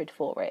hatred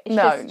for it. It's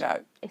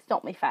no. It's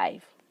not my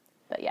fave.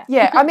 But yeah.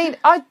 Yeah, I mean,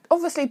 I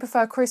obviously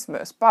prefer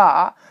Christmas,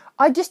 but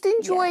I just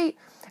enjoy... Yeah.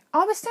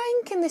 I was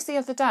thinking this the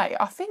other day.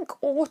 I think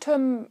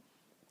autumn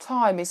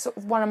time is sort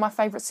of one of my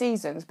favourite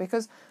seasons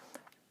because,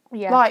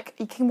 like,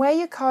 you can wear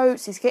your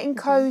coats, it's getting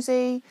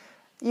cosy,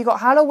 you got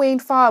Halloween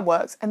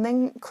fireworks, and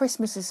then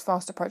Christmas is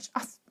fast approaching.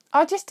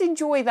 I just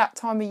enjoy that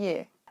time of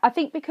year. I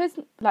think because,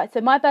 like,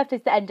 so my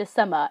birthday's the end of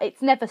summer.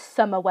 It's never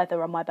summer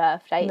weather on my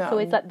birthday. It's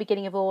always like the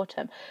beginning of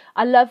autumn.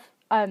 I love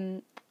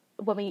when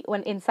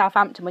in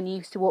Southampton when you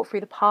used to walk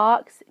through the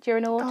parks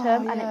during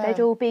autumn, and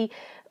they'd all be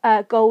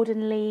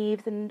golden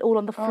leaves and all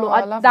on the floor.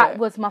 I love that it.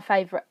 was my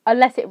favourite.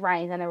 Unless it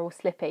rains and they're all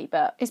slippy,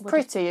 but it's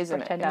pretty,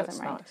 isn't it? It looks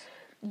rain. nice.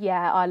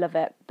 Yeah, I love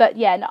it. But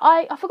yeah, no,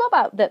 I forgot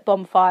about that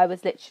bonfire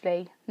was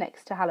literally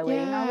next to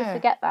Halloween. Yeah. I always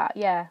forget that.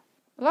 Yeah.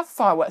 I love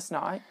fireworks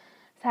night.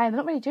 Same. They're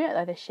not really doing it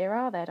though this year,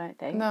 are they? I don't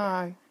think.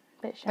 No.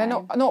 Bit shame.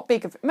 They're not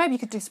big. Maybe you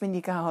could do some in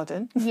your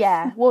garden.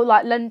 Yeah. Well,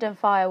 like London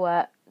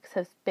fireworks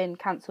has been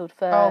cancelled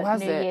for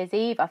New Year's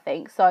Eve, I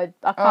think. So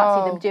I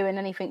can't see them doing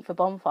anything for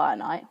bonfire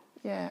night.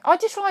 Yeah, I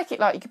just like it.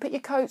 Like you can put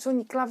your coats on,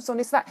 your gloves on.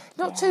 It's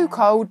not too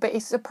cold, but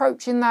it's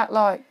approaching that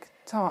like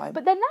time.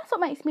 But then that's what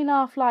makes me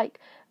laugh. Like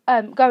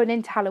going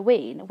into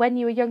Halloween when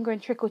you were younger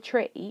and trick or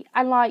treat,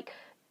 and like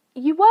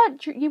you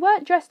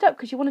weren't dressed up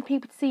because you wanted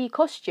people to see your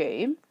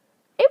costume.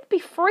 It would be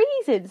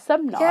freezing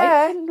some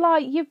nights, and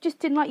like you've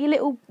just in like your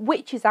little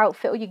witch's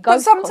outfit or your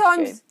ghost costume. But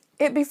sometimes costume.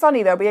 It'd be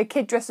funny. There'll be a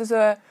kid dressed as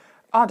a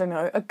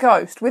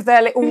ghost with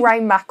their little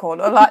rain mac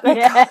on, or like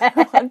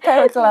a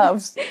pair of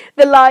gloves.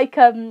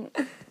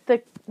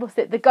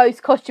 The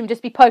ghost costume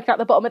just be poking out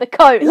the bottom of the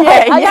coat.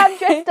 Like, I am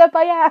dressed up.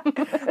 I am.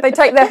 They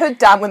take their hood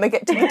down when they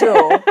get to the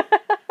door.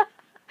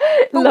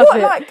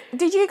 Like,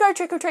 did you go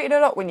trick or treating a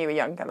lot when you were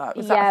younger? Like,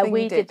 was that a thing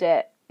we did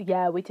it.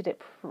 Yeah, we did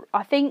it.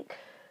 I think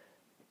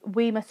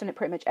we must have done it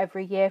pretty much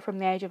every year from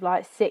the age of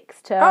like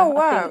 6 to. Oh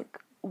wow!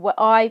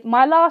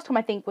 My last time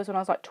I think was when I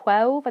was like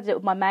 12. I did it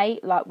with my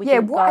mate. Like we. Yeah,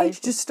 what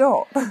age to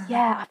stop?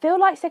 Yeah, I feel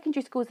like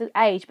secondary school is an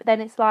age, but then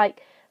it's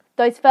like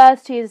those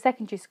first 2 years of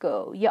secondary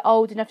school, you're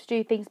old enough to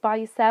do things by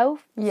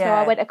yourself. Yeah. So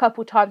I went a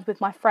couple of times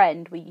with my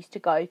friend. We used to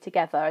go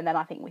together, and then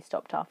I think we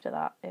stopped after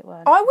that.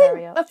 I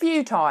went a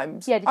few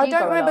times. Yeah, I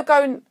don't remember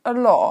going a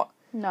lot.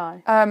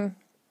 No.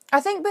 I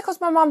think because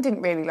my mum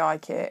didn't really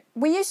like it.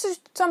 We used to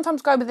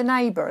sometimes go with a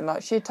neighbour and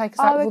like she'd take us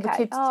out with all the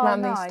kids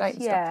around the estate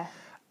and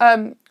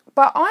stuff.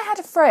 But I had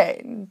a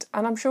friend,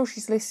 and I'm sure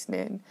she's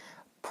listening,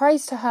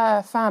 praise to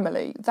her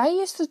family, they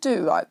used to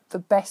do like the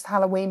best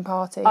Halloween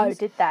parties. Oh,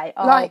 did they?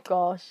 Oh like,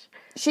 gosh.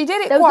 She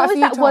did it there quite a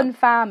few times. There was that one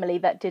family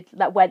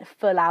that went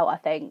full out, I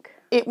think.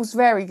 It was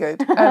very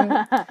good.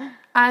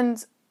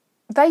 And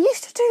they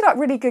used to do like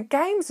really good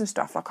games and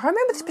stuff. Like I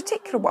remember this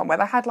particular one where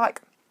they had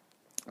like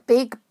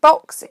big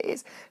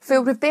boxes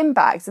filled with bin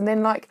bags, and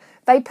then like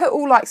they put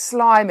all like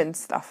slime and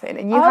stuff in,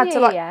 and you had to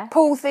like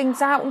pull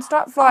things out and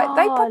stuff. Like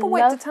they proper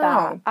went to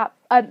town.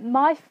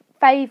 My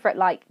favourite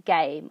like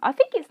game, I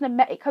think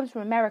it comes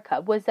from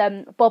America, was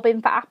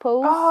bobbing for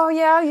apples. Oh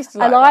yeah, I used to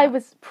like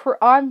that.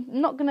 I'm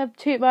not going to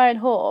toot my own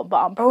horn, but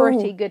I'm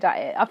pretty good at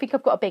it. I think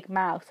I've got a big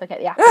mouth, so I get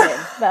the apple in.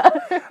 But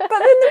then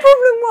the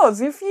problem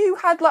was, if you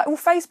had like all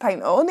face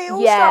paint on, it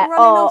all started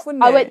running off,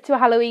 wouldn't it? I went to a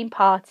Halloween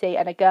party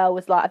and a girl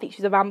was like, I think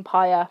she was a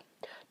vampire.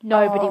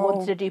 Nobody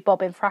wanted to do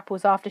bobbing for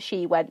apples after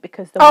she went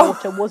because the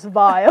water was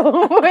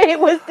vile. It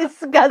was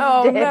disgusting.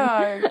 Oh no!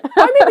 I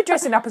remember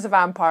dressing up as a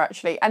vampire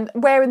actually, and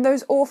wearing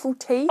those awful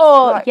teeth.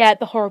 Oh yeah,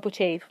 the horrible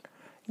teeth.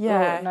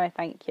 Yeah. Oh, no,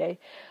 thank you.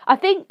 I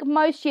think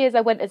most years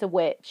I went as a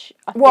witch.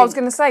 I was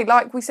going to say,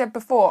 like we said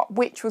before,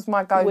 witch was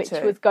my go-to. Witch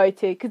was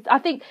go-to because I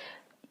think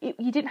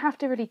you didn't have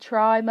to really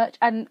try much,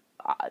 and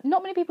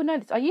not many people know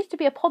this. I used to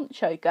be a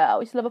poncho girl. I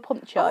used to love a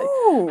poncho.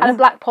 Ooh. Had a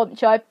black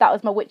poncho. That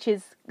was my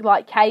witch's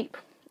like cape.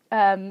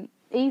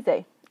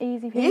 Easy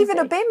peasy. Even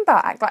a bin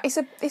bag, like it's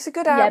a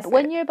good outfit. Yeah, but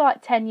when you're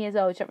about 10 years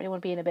old, you don't really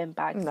want to be in a bin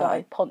bag. No.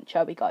 So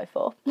poncho we go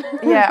for.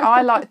 Yeah,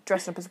 I like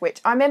dressing up as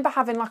witch. I remember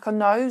having like a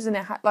nose, and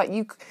it had like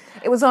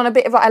it was on a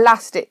bit of like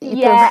elastic.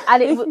 Yeah,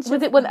 and it was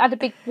it one that had a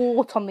big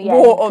wart on the end.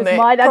 Wart on it.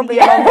 Mine had, probably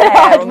long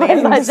hair on the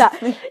end. Like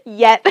that.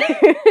 Yeah.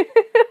 I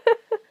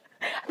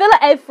feel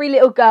like every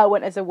little girl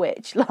went as a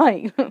witch,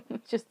 like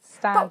just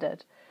standard.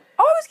 But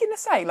I was going to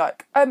say,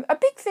 like, a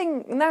big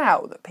thing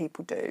now that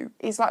people do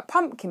is like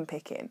pumpkin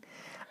picking,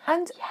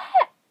 and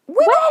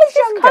when I was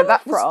younger,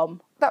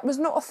 that was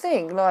not a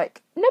thing.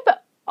 Like, no,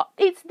 but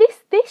it's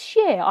this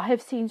year. I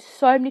have seen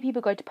so many people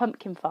go to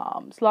pumpkin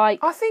farms. Like,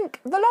 I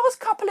think the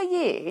last couple of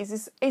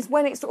years is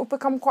when it's sort of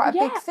become quite a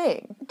big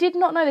thing. Did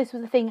not know this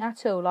was a thing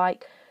at all.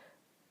 Like,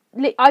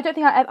 I don't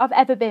think I've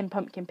ever been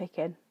pumpkin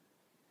picking.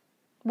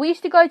 We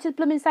used to go to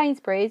Blooming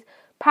Sainsbury's.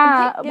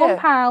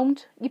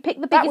 £1. You pick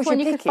the biggest one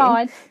you could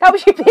find. That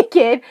was your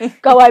picking.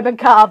 Go home and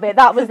carve it.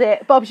 That was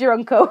it. Bob's your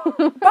uncle.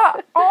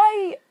 But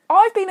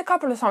I've been a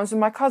couple of times with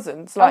my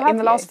cousins, like in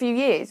the last few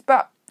years.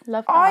 But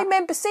I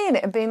remember seeing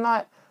it and being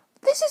like,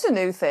 this is a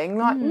new thing.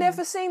 Like,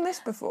 never seen this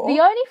before. The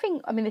only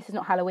thing, I mean, this is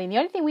not Halloween. The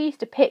only thing we used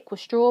to pick was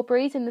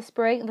strawberries in the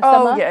spring, the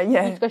summer. Oh, yeah. We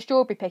used to go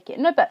strawberry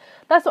picking. No, but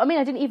that's what I mean.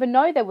 I didn't even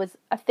know there was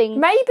a thing.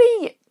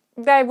 Maybe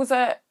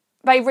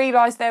they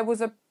realised there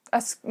was a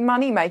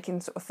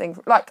money-making sort of thing.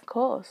 Like, of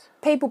course.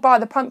 People buy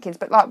the pumpkins,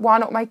 but, like, why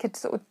not make a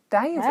sort of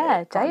day of it?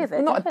 Yeah, day of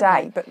it. Not definitely.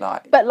 a day,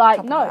 but,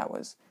 like, no. couple of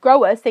hours.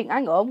 Growers think,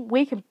 hang on,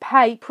 we can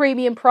pay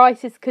premium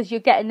prices because you're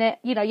getting it,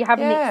 you know, you're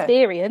having the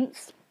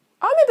experience.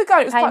 I remember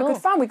going, it was quite good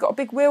fun. We got a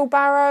big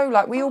wheelbarrow,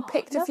 like, we all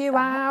picked a few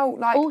out.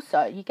 Like,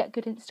 also, you get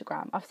good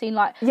Instagram. I've seen,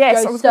 like,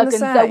 Joe Sugg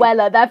and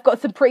Zoella, they've got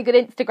some pretty good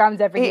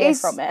Instagrams every year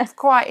from it. It's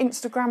quite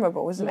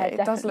Instagrammable, isn't it?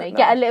 It does look nice.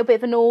 Get a little bit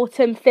of an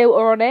autumn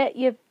filter on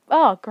it.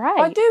 Oh, great.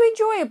 I do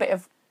enjoy a bit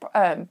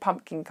of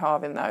pumpkin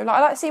carving, though. Like,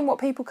 I like seeing what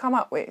people come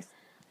up with.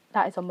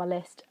 That is on my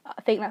list. I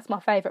think that's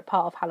my favourite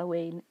part of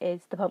Halloween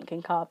is the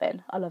pumpkin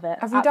carving. I love it.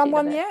 Have you done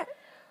one yet?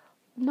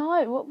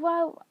 No.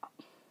 Well,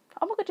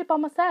 I'm not going to do it by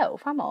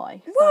myself, am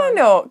I? So, why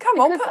not? Come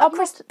on, put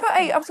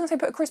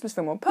a Christmas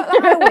film on. Put the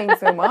Halloween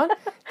film on.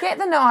 Get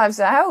the knives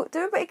out.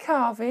 Do a bit of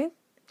carving.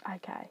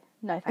 Okay.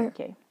 No, thank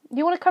you.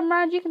 You want to come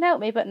round? You can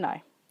help me, but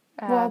no.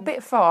 Well, a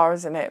bit far,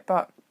 isn't it?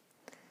 But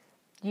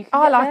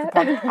I like the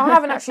pumpkin. I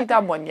haven't actually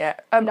done one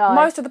yet. No.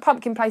 Most of the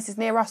pumpkin places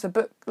near us are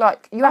booked.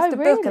 Like, you have to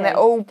book, and they're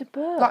all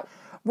like,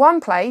 one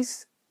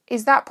place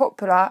is that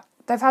popular.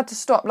 They've had to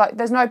stop. Like,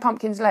 there's no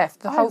pumpkins left.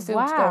 The whole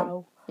field's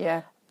gone.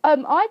 Yeah.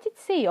 I did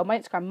see on my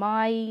Instagram,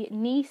 my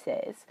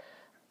nieces,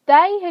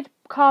 they had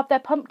carved their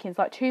pumpkins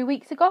like 2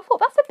 weeks ago. I thought,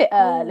 that's a bit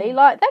early.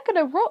 Like, they're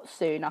going to rot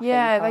soon, I think,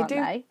 aren't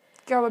they?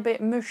 Go a bit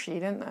mushy,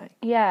 don't they?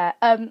 Yeah.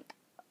 I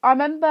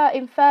remember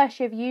in first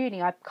year of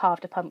uni, I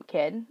carved a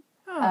pumpkin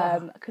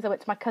because I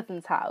went to my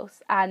cousin's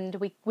house and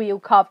we all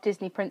carved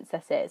Disney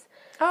princesses.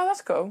 Oh,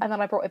 that's cool. And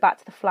then I brought it back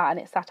to the flat and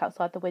it sat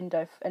outside the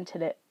window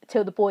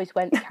till the boys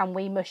went, can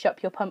we mush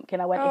up your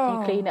pumpkin? I went, if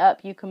you clean it up,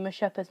 you can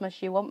mush up as much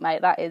as you want,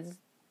 mate. That is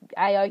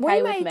A-okay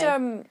with me. We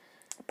made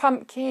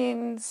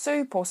pumpkin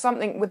soup or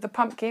something with the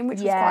pumpkin, which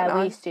was quite nice. Yeah,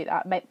 we used to do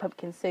that. Make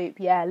pumpkin soup.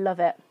 Yeah, love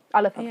it.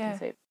 I love pumpkin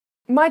soup.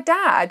 My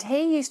dad,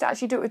 he used to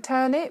actually do it with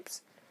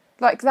turnips.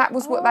 Like, that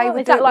was what they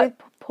would do. Is that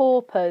like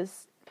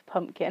Pauper's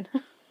pumpkin?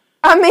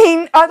 I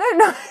mean, I don't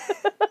know.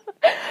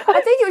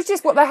 I think it was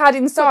just what they had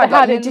inside.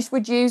 Like, you just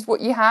would use what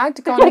you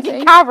had, kind of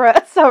thing. A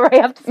carrot. Sorry,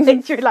 I have to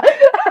picture like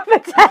a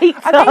potato.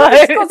 I think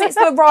it's because it's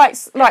the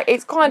right, like,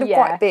 it's kind of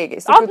quite big.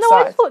 It's a good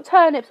size. I thought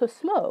turnips were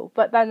small,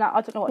 but then I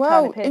don't know what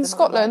turnip is. Well, in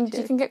Scotland,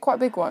 you can get quite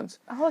big ones.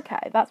 Oh,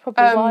 okay. That's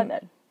probably why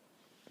then.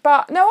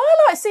 But no, I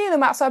like seeing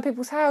them outside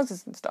people's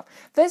houses and stuff.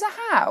 There's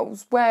a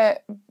house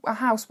where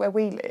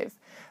we live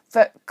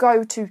that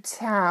go to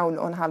town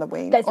on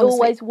Halloween. There's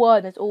always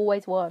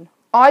one.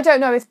 I don't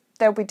know if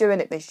they'll be doing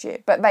it this year,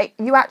 but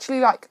you actually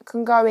like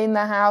can go in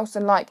their house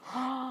and like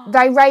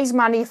they raise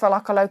money for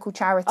like a local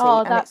charity,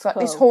 and it's like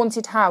this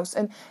haunted house,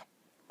 and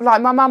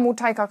like my mum will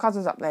take our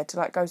cousins up there to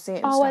like go see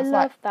it and stuff. I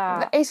love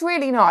that. It's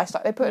really nice.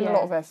 Like, they put in a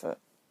lot of effort.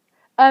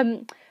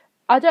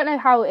 I don't know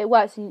how it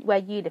works where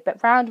you live,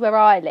 but round where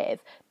I live,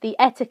 the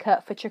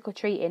etiquette for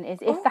trick-or-treating is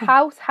if the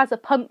house has a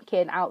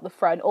pumpkin out the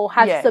front or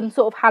has some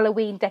sort of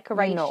Halloween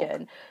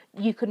decoration,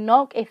 you can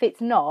knock. If it's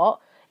not,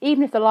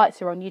 even if the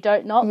lights are on, you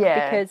don't knock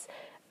because,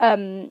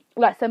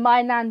 so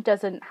my nan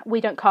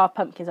we don't carve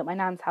pumpkins at my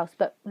nan's house,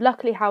 but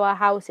luckily how our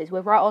house is,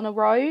 we're right on a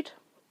road.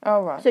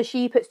 Oh, right. So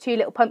she puts 2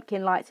 little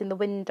pumpkin lights in the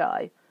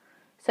window.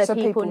 So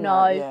people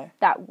know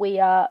that we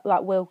are,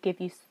 like, we'll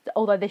give you...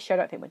 Although this year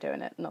I don't think we're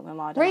doing it, not going to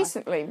lie.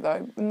 Recently,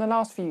 though, in the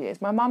last few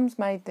years, my mum's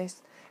made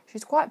this...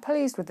 She's quite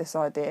pleased with this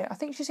idea. I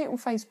think she's seen it on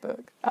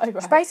Facebook. Oh,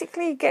 right. She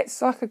basically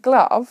gets, like, a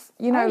glove,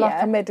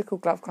 like a medical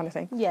glove kind of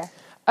thing. Yeah.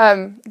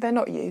 They're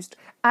not used.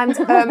 And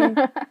she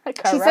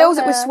fills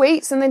it with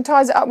sweets and then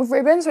ties it up with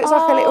ribbons. So it's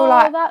like a little,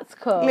 like... that's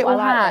cool. Little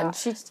hand.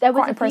 She's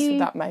quite impressed with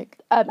that make.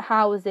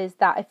 Houses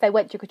that if they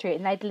went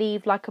trick-or-treating, they'd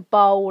leave, like, a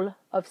bowl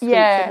of sweets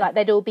and like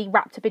they'd all be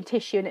wrapped up in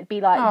tissue and it'd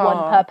be like one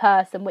per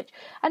person,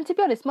 and to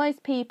be honest,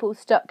 most people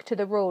stuck to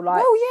the rule,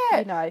 like,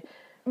 you know,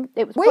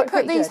 it was we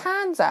put these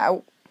hands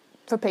out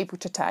for people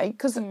to take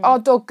because our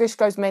dog Gush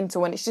goes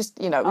mental and it's just,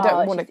 we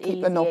don't want to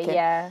keep the knocking.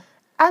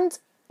 And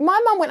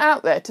my mum went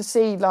out there to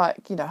see,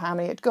 like, how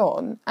many had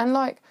gone, and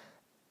like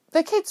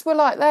the kids were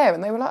like there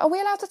and they were like, are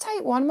we allowed to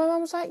take one? My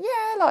mum was like,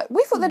 yeah, like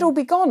we thought they'd all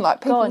be gone, like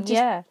people would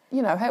just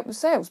help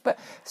themselves, but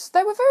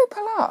they were very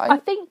polite. I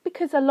think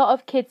because a lot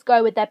of kids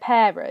go with their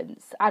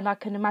parents, and I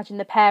can imagine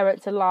the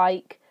parents are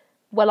like,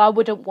 well, I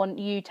wouldn't want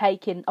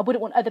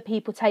other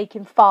people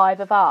taking 5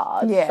 of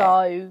ours,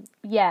 so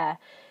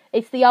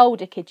it's the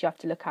older kids you have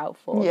to look out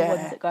for. The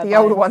ones that go the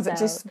older ones that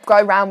just go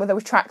around with a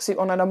tracksuit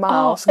on and a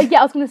mask. I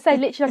was going to say,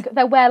 literally, like,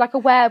 they wear like a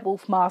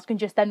werewolf mask and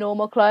just their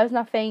normal clothes, and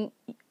I think,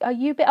 are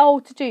you a bit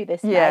old to do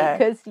this, mate?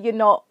 Because you're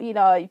not,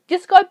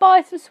 just go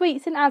buy some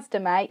sweets in Asda,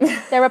 mate.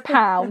 They're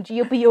 £1,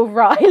 you'll be all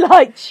right,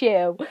 like,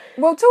 chill.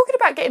 Well, talking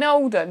about getting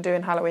older and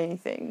doing Halloween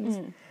things,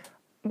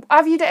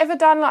 have you ever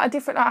done like a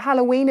different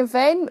Halloween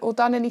event or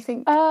done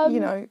anything,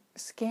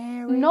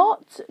 scary?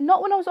 Not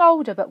when I was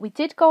older, but we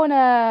did go on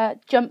a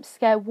jump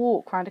scare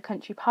walk around a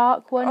country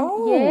park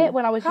one year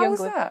when I was younger. How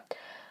was that?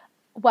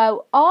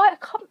 Well, I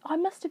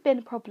must have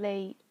been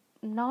probably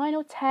 9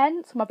 or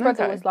 10. So my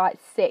brother was like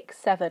 6,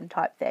 7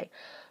 type thing.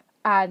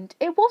 And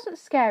it wasn't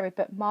scary,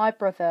 but my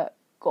brother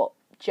got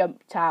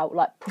jumped out,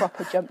 like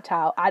proper jumped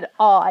out, and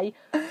I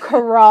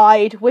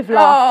cried with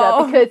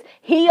laughter because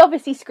he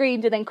obviously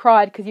screamed and then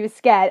cried because he was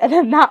scared, and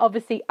then that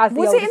obviously as the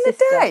older sister. Was it in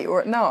the day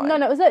or at night? No,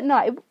 it was at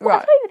night.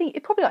 Right. I think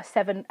it's probably like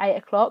 7, 8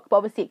 o'clock, but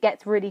obviously it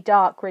gets really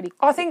dark really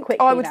quickly. I think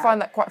I would find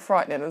that quite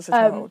frightening as a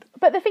child.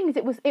 But the thing is,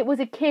 it was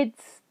a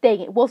kid's thing.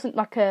 It wasn't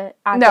like a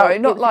adult. No,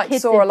 not like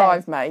Saw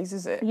Alive Maze,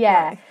 is it?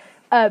 Yeah.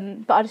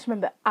 But I just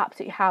remember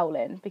absolutely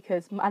howling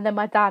and then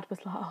my dad was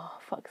like, "Oh,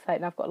 fuck's sake,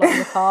 and I've got to like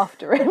look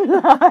after him."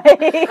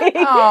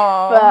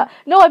 But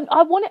no,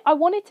 I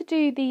wanted to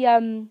do the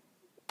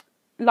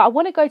I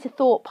want to go to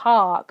Thorpe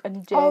Park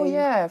and do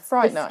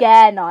Fright Night.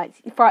 Scare Nights.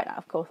 Fright Night,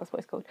 of course, that's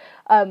what it's called.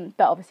 But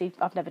obviously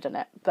I've never done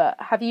it. But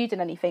have you done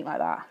anything like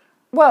that?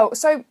 Well,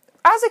 so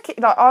as a kid,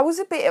 like I was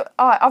a bit.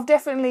 I've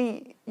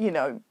definitely,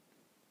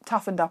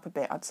 toughened up a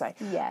bit, I'd say.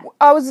 Yeah.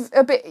 I was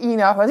a bit,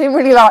 I didn't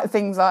really like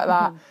things like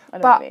that. I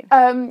know what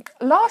you mean.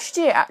 Last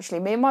year, actually,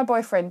 me and my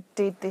boyfriend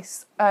did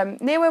this,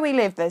 near where we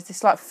live, there's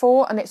this, like,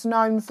 fort, and it's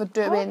known for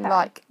doing,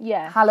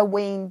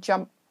 Halloween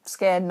jump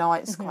scare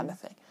nights kind of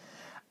thing.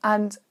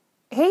 And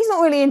he's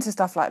not really into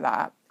stuff like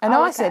that. And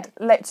I said,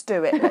 let's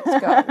do it, let's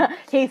go.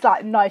 He's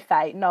like, no,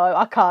 Faye, no,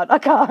 I can't.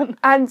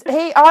 And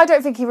I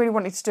don't think he really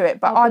wanted to do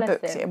it, but I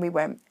booked it and we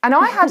went. And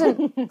I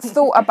hadn't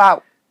thought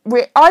about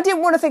I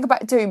didn't want to think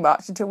about it too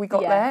much until we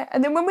got there.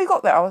 And then when we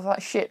got there, I was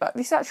like, shit, like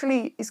this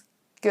actually is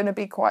going to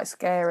be quite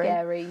scary.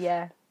 Scary,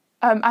 yeah.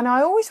 And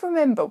I always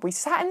remember we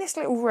sat in this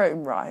little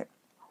room, right?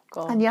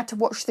 God. And you had to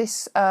watch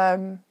this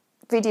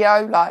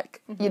video,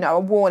 like, a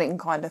warning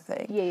kind of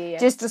thing. Yeah.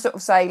 Just to sort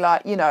of say,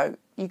 like, you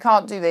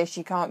can't do this,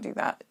 you can't do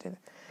that.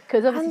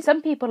 Because obviously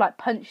some people, like,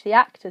 punch the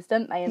actors,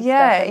 don't they? And stuff,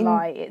 and,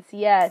 like, it's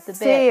a bit...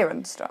 fear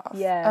and stuff.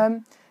 Yeah.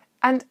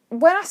 And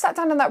when I sat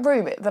down in that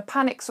room, the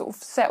panic sort of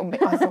settled me.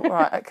 I thought,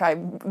 right,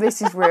 okay,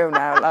 this is real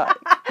now. Like,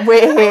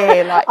 we're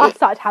here. Like, I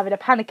started having a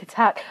panic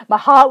attack. My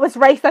heart was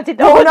racing. I didn't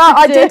know what to do.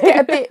 I did get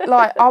a bit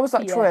like, I was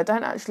like, Troy, I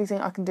don't actually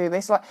think I can do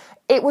this. Like,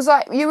 it was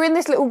like, you were in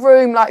this little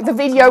room, like, the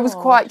video was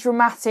quite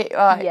dramatic.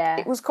 Like,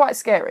 it was quite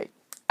scary.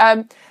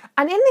 And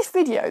in this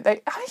video,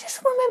 I just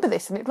remember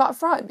this, and it, like,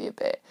 frightened me a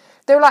bit.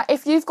 They were like,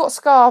 if you've got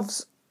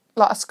scarves,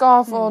 like a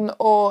scarf on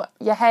or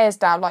your hair's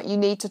down, like you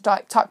need to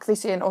like tuck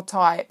this in or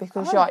tie it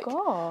because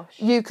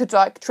you could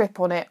like trip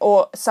on it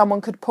or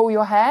someone could pull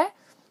your hair.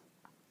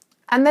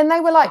 And then they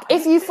were like,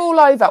 if you fall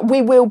over,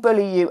 we will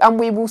bully you and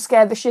we will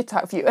scare the shit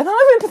out of you. And I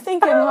remember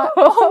thinking like,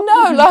 oh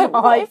no, like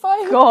what if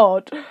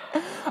God.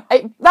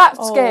 That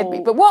scared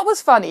me. But what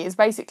was funny is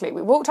basically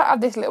we walked out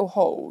of this little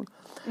hall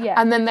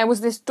and then there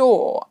was this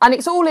door and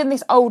it's all in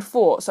this old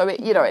fort, so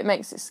it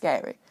makes it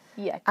scary.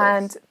 Yeah,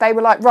 and they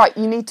were like, right,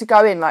 you need to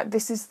go in, like,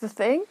 this is the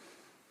thing.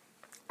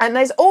 And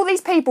there's all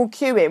these people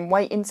queuing,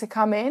 waiting to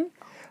come in.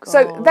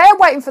 So they're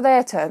waiting for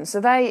their turn,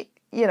 so they're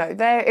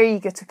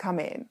eager to come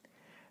in.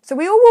 So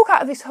we all walk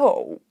out of this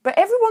hall, but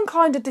everyone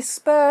kind of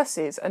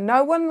disperses and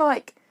no one,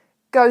 like,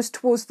 goes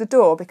towards the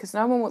door because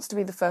no one wants to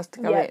be the first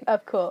to go in. Yeah,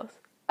 of course.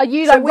 Are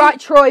you like, right,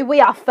 Troy,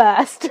 we are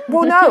first?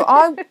 Well, no,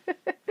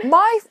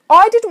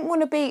 I didn't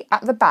want to be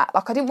at the back.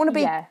 Like, I didn't want to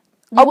be... Yeah.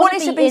 I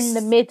wanted to be in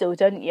the middle,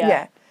 don't you?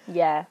 Yeah.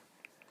 Yeah.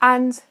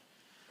 And,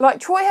 like,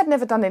 Troy had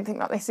never done anything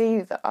like this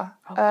either. Oh,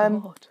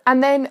 God.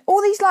 And then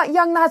all these, like,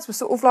 young lads were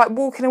sort of, like,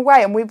 walking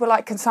away and we were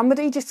like, can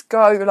somebody just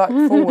go, like,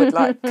 forward?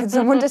 Like, can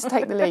someone just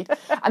take the lead?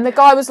 And the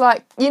guy was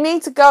like, you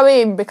need to go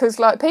in because,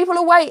 like, people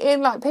are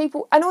waiting, like,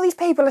 people... And all these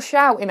people are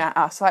shouting at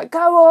us, like,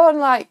 go on,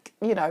 like,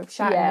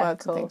 shouting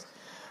words and things.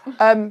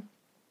 And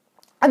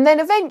then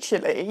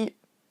eventually...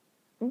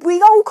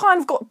 we all kind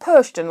of got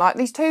pushed and, like,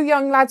 these two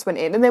young lads went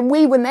in and then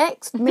we were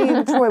next. Me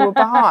and Troy were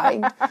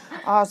behind.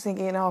 I was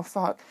thinking, oh,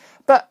 fuck.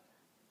 But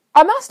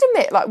I must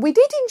admit, like, we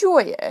did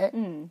enjoy it.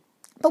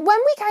 But when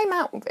we came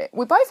out of it,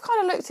 we both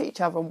kind of looked at each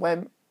other and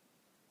went,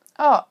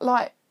 oh,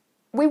 like,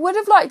 we would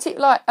have liked it,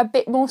 like, a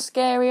bit more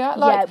scarier.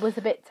 Like, yeah, it was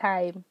a bit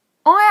tame.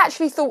 I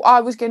actually thought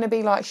I was going to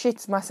be, like,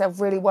 shitting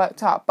myself really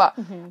worked up. But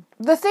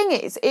the thing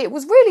is, it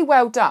was really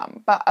well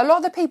done. But a lot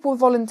of the people were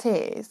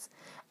volunteers.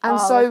 And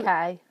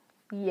okay.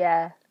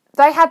 Yeah.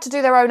 They had to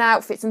do their own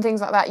outfits and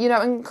things like that,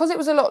 and because it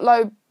was a lot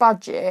low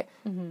budget,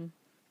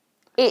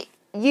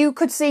 you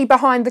could see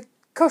behind the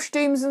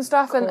costumes and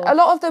stuff, and a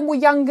lot of them were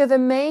younger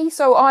than me,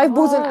 so I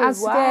wasn't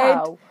as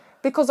scared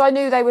because I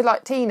knew they were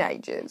like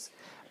teenagers.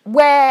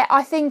 Where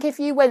I think if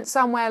you went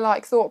somewhere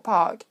like Thorpe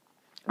Park,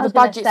 the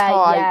budget's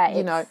high,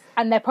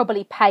 and they're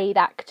probably paid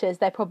actors,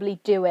 they probably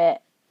do it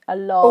a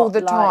lot. All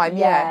the time,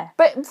 yeah.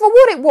 But for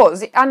what it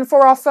was, and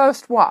for our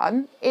first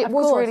one, it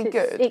was really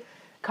good. It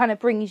kind of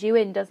brings you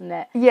in, doesn't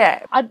it?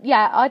 Yeah.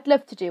 I'd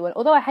love to do one.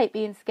 Although I hate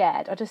being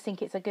scared, I just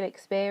think it's a good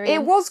experience.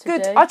 It was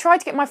good. I tried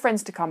to get my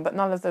friends to come, but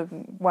none of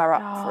them were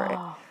up for it.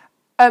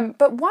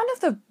 But one of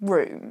the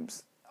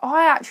rooms,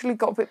 I actually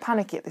got a bit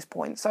panicky at this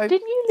point. So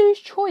didn't you lose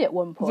Troy at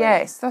one point?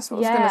 Yes, that's what I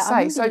was going to say. I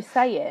remember you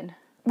saying.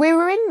 we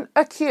were in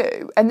a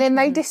queue and then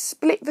they just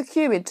split the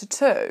queue into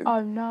two.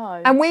 Oh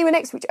no. And we were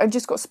next to each other and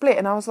just got split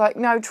and I was like,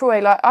 no,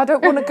 Troy, like, I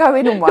don't want to go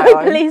in on my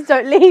own. Please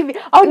don't leave me.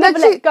 I'll never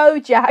let go,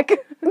 Jack.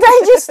 They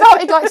just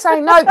started like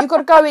saying, no, you've got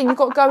to go in, you've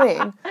got to go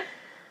in.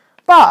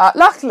 But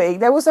luckily,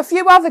 there was a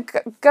few other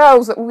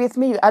girls that were with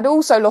me that had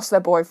also lost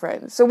their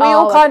boyfriends. So we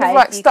all kind of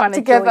like stuck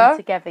together.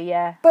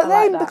 Yeah. But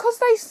then,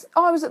 because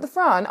I was at the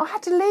front, I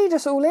had to lead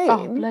us all in.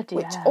 Oh, bloody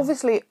which hell.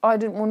 obviously I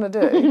didn't want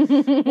to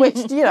do.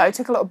 Which,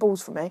 took a lot of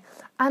balls from me.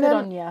 And Good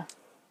on you.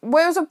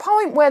 There was a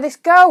point where this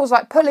girl was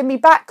like pulling me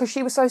back because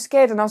she was so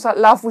scared. And I was like,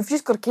 love, we've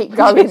just got to keep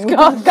going. Just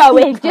got to go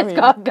in. Just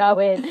got to go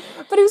in.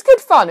 But it was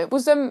good fun. It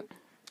was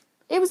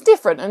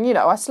different. And,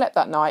 I slept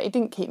that night. It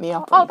didn't keep me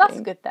up. Oh, that's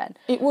good then.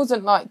 It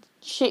wasn't like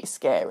shit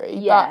scary.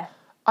 Yeah.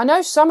 But I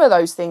know some of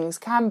those things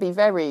can be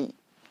very,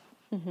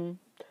 Well,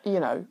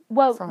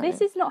 frightening. this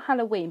is not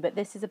Halloween, but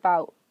this is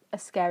about a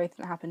scary thing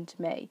that happened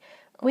to me.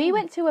 We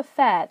went to a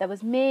fair. There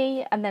was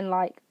me and then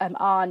like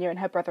Anya and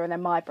her brother and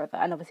then my brother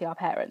and obviously our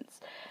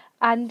parents.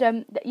 And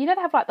they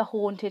have like the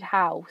haunted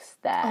house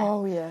there.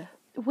 Oh yeah.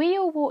 We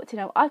all walked in.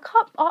 I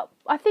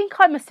think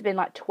I must have been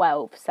like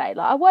 12, say.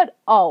 Like I weren't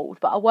old,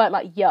 but I weren't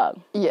like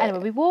young. Yeah. Anyway,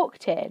 we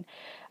walked in.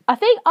 I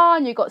think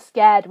Anya got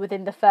scared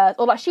within the first,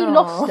 or like she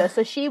lost her,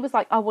 so she was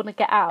like, I want to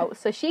get out.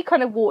 So she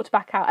kind of walked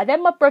back out. And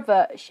then my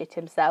brother shit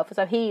himself,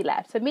 so he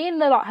left. So me and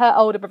her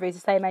older brother, who's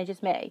the same age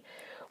as me,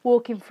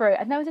 walking through.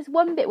 And there was this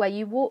one bit where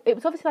you walk, it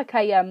was obviously like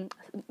a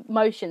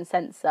motion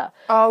sensor.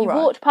 Oh, you right.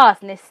 walked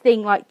past and this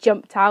thing like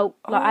jumped out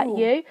like at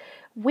you.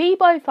 We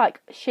both like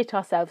shit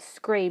ourselves,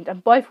 screamed,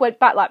 and both went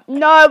back like,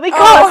 no, we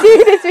can't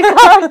do this, we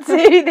can't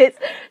do this.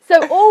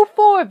 So all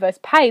four of us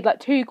paid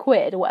like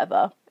 £2 or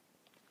whatever.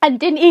 And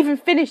didn't even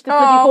finish the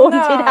bloody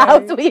haunted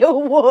house. We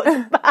all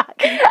walked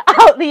back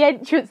out the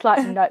entrance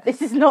like, no,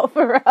 this is not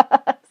for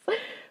us.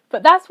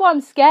 But that's why I'm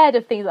scared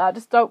of things like that. I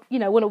just don't,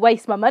 want to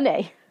waste my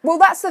money. Well,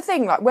 that's the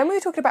thing. Like when we were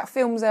talking about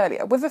films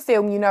earlier, with a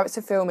film, it's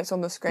a film, it's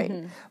on the screen.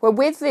 Mm-hmm. Well,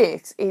 with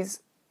this,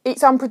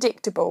 it's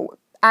unpredictable.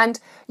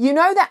 And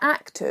they're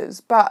actors,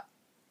 but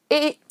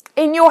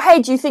in your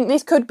head you think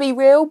this could be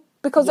real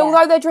because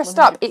although they're dressed 100%.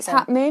 Up, it's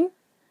happening.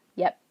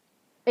 Yep.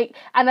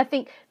 And I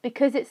think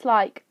because it's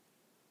like,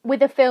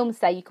 with a film,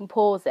 say, you can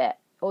pause it,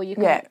 or you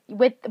can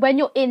when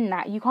you're in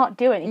that, you can't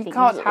do anything. You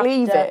can't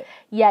leave it.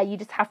 Yeah, you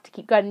just have to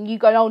keep going. And you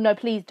go, oh no,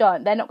 please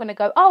don't. They're not going to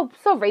go, oh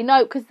sorry,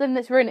 no, because then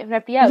it's ruined it for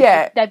everybody else.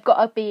 Yeah, they've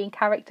got to be in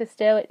character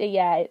still.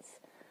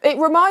 It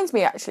reminds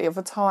me actually of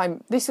a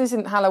time. This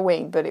isn't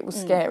Halloween, but it was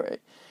scary.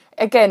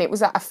 Again, it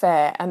was at a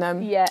fair, and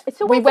it's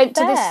always we went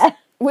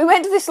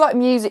to this like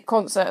music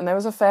concert, and there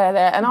was a fair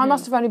there, and I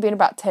must have only been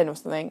about 10 or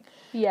something.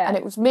 Yeah, and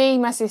it was me,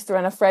 my sister,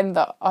 and a friend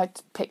that I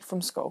picked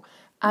from school.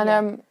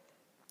 And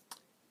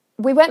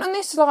we went on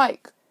this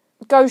like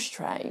ghost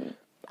train.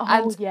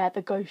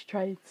 The ghost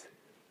trains.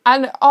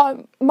 And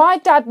my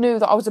dad knew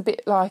that I was a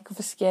bit like of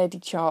a scaredy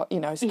child,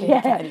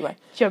 cat anyway.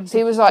 So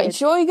he was like, "You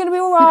sure you're going to be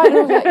all right?" And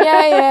I was like,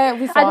 "Yeah, it'll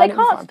be fine." And they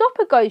can't stop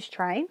a ghost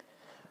train.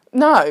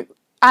 No.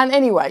 And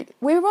anyway,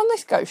 we were on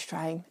this ghost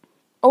train.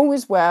 All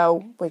is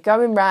well. We're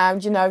going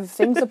round,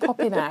 things are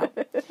popping out.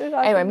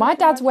 Anyway, my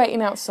dad's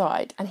waiting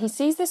outside and he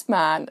sees this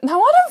man. Now,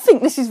 I don't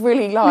think this is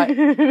really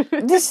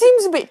this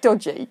seems a bit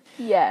dodgy.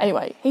 Yeah.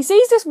 Anyway, he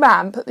sees this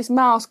man put this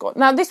mask on.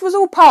 Now, this was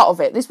all part of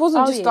it. This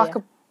wasn't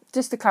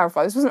just to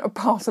clarify, this wasn't a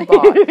passerby.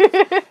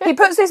 He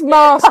puts this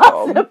mask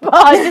on.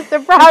 Passerby, just a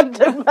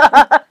random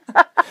man.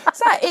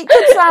 So it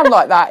could sound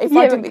like that if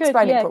I didn't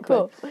explain it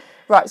properly. Cool.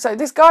 Right, so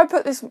this guy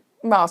put this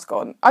mask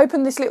on,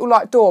 opened this little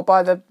door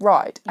by the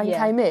ride and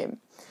came in.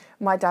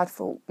 My dad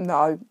thought,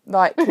 no, he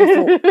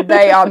thought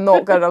they are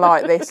not going to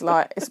like this,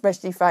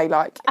 especially Faye,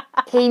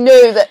 he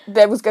knew that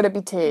there was going to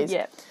be tears.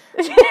 Yeah.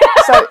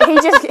 So he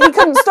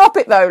couldn't stop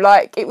it though,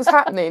 it was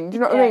happening. Do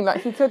you know what I mean?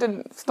 He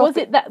couldn't stop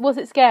it. Was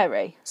it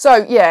scary?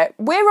 So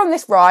we're on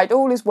this ride,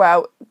 all is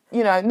well,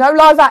 no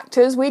live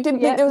actors. We didn't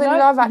think there was any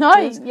live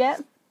actors. No, yeah.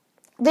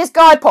 This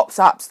guy pops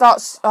up,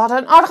 starts. I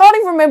can't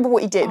even remember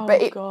what he did,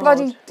 but it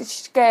bloody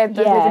scared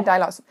the living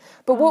daylights.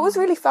 But what was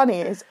really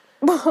funny is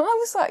I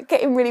was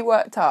getting really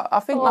worked up. I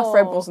think my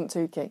friend wasn't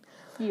too keen.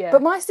 Yeah.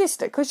 But my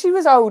sister, because she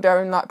was older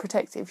and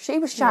protective, she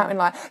was shouting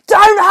 "Don't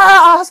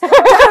hurt us! Don't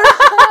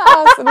hurt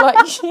us!"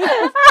 And she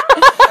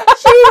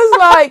was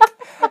like,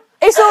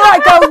 "It's all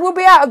right, girls. We'll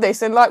be out of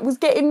this." And was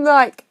getting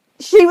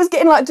she was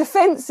getting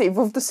defensive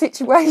of the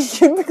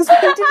situation because we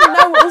didn't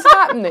know what was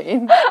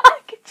happening.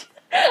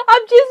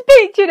 I'm just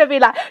picturing her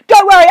being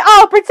 "Don't worry,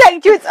 I'll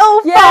protect you. It's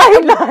all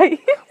fine."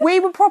 We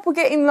were proper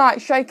getting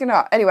shaken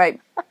up. Anyway,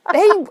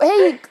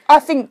 he I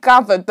think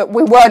gathered that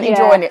we weren't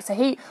enjoying it,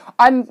 so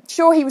I'm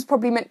sure he was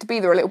probably meant to be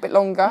there a little bit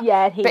longer.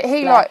 Yeah, but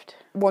he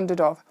wandered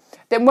off.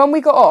 Then when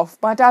we got off,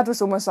 my dad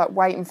was almost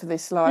waiting for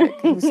this. He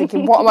was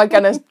thinking, "What am I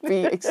going to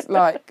be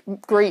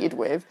greeted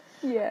with?"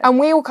 Yeah. And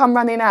we all come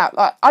running out.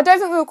 I don't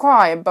think we were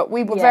crying, but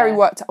we were very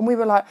worked up. And we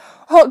were like,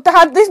 "Oh,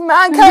 Dad, this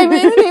man came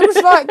in and he was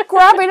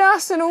grabbing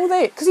us and all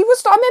this." Because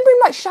I remember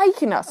him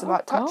shaking us and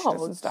touching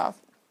us and stuff.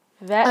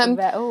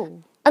 And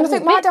I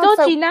think my dad dodgy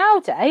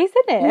felt nowadays,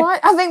 isn't it?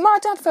 I think my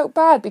dad felt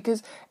bad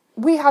because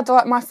we had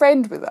like my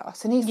friend with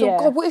us, and he thought,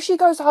 God, what if she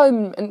goes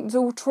home and is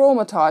all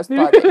traumatised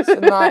by this?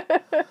 And like,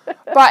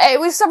 but it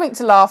was something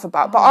to laugh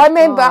about. But I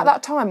remember at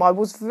that time I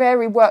was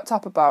very worked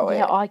up about it.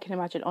 Yeah, I can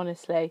imagine,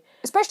 honestly.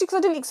 Especially because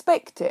I didn't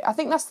expect it. I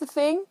think that's the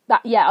thing. I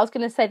was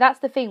going to say that's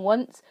the thing.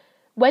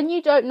 When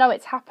you don't know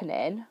it's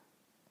happening,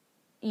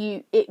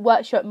 it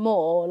works you up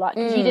more. Like,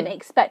 because you didn't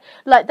expect,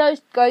 like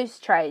those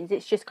ghost trains.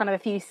 It's just kind of a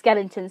few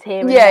skeletons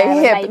here and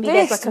there. And maybe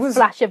there's like a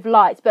flash of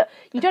lights, but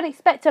you don't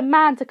expect a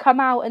man to come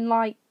out and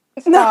like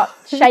start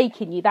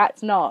shaking you.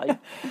 That's no. And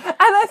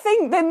I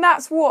think then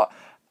that's what,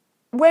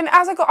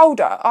 as I got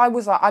older, I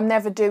was like, I'm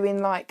never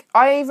doing like,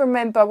 I even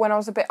remember when I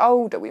was a bit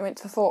older, we went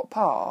to Thorpe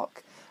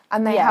Park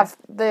and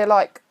they're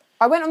like,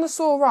 I went on the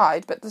Saw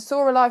ride, but the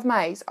Saw Alive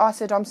maze, I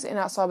said I'm sitting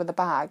outside with the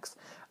bags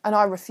and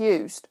I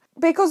refused.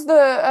 Because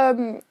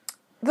the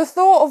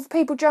thought of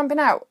people jumping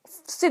out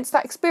since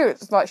that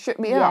experience like shook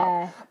me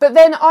up. But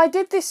then I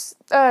did this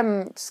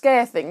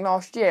scare thing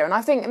last year, and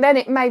I think then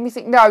it made me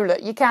think, no,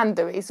 look, you can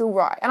do it. It's all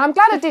right, and I'm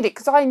glad I did it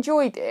because I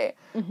enjoyed it.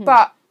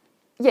 But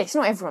yeah, it's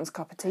not everyone's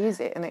cup of tea, is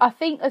it? And I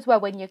think as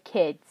well when you're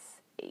kids,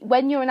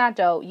 when you're an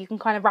adult, you can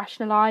kind of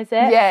rationalise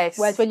it. Yes.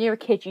 Whereas when you're a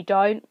kid, you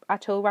don't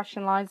at all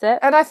rationalise it.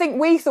 And I think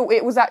we thought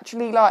it was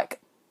actually like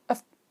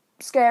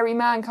scary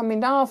man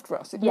coming after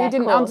us. We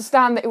didn't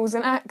understand that it was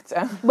an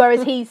actor.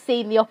 Whereas he's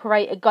seen the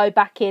operator go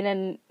back in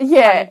and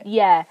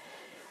I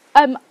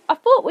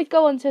thought we'd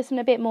go on to something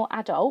a bit more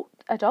adult.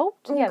 Adult.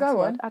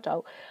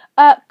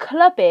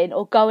 Clubbing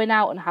or going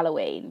out on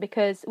Halloween,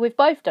 because we've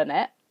both done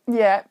it.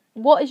 Yeah.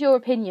 What is your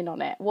opinion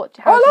on it?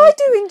 I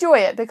do enjoy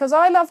it because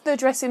I love the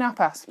dressing up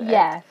aspect.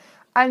 Yeah.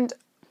 And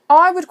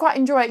I would quite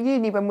enjoy at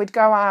uni when we'd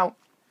go out,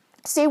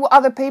 see what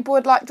other people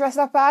would like dress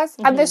up as,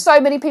 and there's so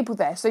many people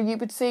there, so you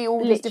would see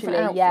all these different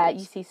outfits. Yeah,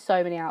 you see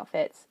so many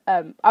outfits.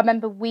 I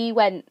remember we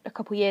went a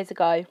couple of years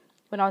ago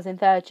when I was in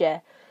third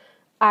year,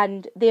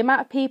 and the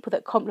amount of people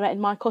that complimented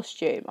my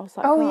costume, I was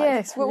like, oh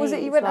yes, what was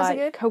it you went as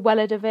again?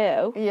 Cruella de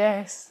Vil.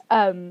 Yes.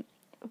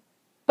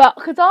 But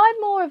because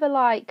I'm more of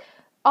a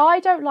I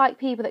don't like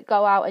people that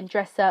go out and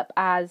dress up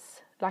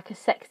as like a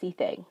sexy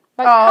thing.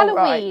 Like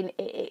Halloween,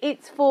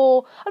 it's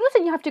for... I'm not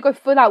saying you have to go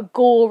full out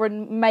gore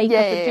and makeup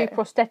and do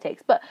prosthetics,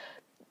 but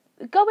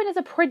going as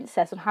a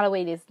princess on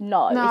Halloween is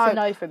no. It's a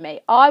no from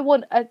me. I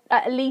want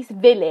at least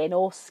villain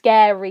or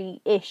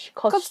scary-ish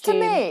costume. Because to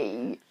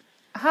me,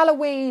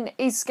 Halloween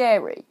is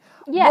scary.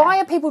 Yeah. Why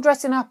are people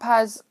dressing up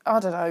as, I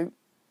don't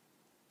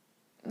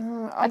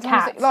know... a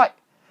cat.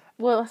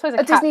 Well, I suppose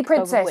a Disney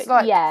princess.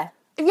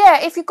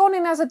 Yeah, if you're going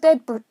in as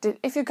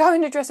if you're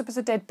going to dress up as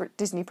a dead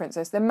Disney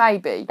princess, then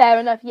maybe. Fair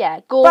enough, yeah.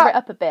 Gore it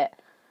up a bit.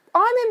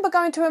 I remember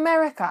going to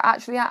America,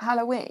 actually, at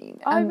Halloween.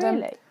 And,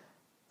 really?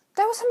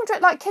 There was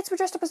someone, kids were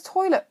dressed up as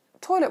toilet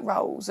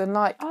rolls and,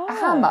 a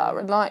hammer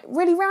and,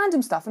 really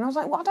random stuff. And I was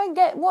like, well, I don't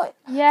get what...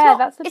 Yeah,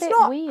 that's a bit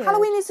weird.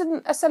 Halloween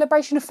isn't a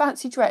celebration of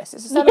fancy dress.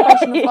 It's a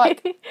celebration of,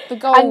 the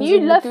goals and you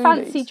love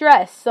fancy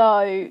dress,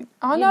 so...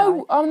 I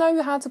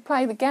know how to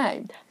play the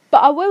game.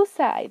 But I will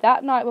say,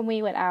 that night when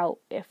we went out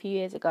a couple of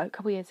years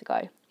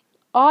ago,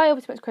 I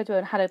obviously went to Credible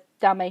and had a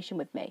Dalmatian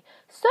with me.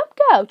 Some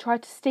girl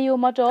tried to steal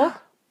my dog.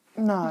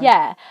 No.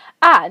 Yeah.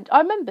 And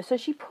I remember, so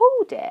she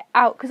pulled it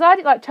out, because I had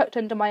it tucked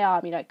under my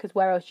arm, because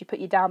where else do you put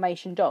your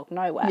Dalmatian dog?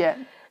 Nowhere. Yeah.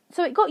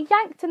 So it got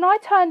yanked and I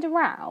turned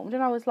around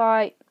and I was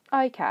like,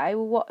 okay,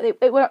 well what?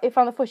 It went up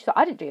on the floor. She's like,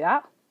 I didn't do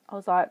that. I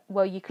was like,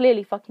 well, you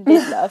clearly fucking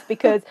did, love,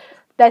 because...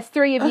 There's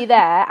 3 of you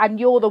there, and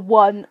you're the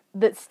one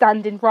that's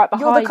standing right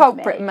behind me. You're the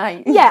culprit,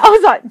 mate. Yeah, I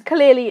was like,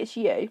 clearly it's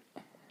you.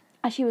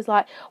 And she was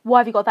like,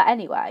 why have you got that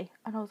anyway?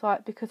 And I was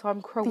like, because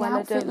I'm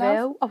Cruella de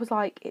Vil. I was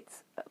like,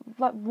 it's,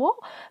 what?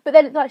 But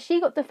then, she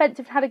got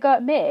defensive and had a go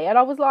at me, and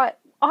I was like,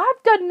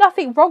 I've done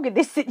nothing wrong in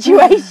this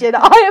situation.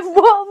 I have,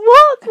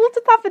 what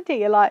has happened to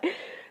you?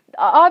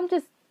 I'm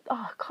just,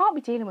 I can't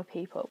be dealing with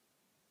people.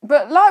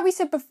 But like we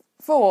said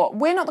before,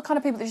 we're not the kind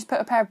of people that just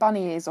put a pair of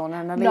bunny ears on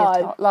and a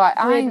leotard.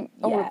 I ain't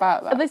all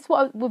about that. This is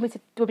what when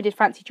we did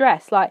fancy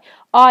dress.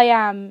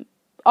 I'm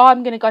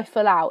going to go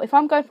full out. If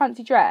I'm going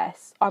fancy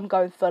dress, I'm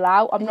going full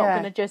out. I'm not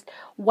going to just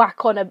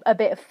whack on a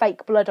bit of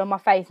fake blood on my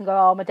face and go,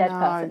 oh, I'm a dead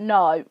person.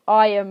 No,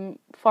 I am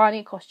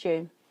finding a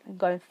costume and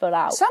going full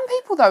out. Some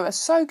people, though, are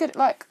so good.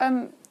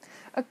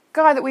 A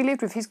guy that we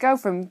lived with, his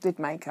girlfriend did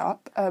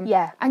makeup.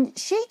 And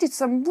she did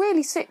some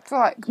really sick,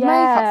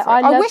 makeup.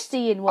 I love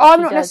seeing what I'm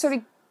she not does.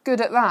 Necessarily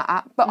good at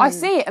that, but I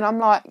see it and I'm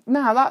like,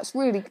 no, that's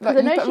really... you put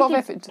a lot of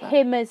effort into that.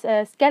 Him as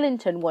a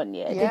skeleton one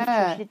year.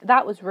 Yeah.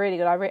 That was really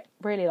good. I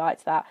really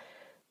liked that.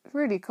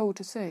 Really cool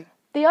to see.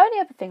 The only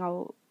other thing I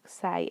will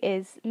say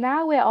is,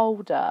 now we're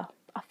older,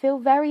 I feel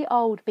very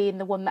old being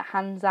the one that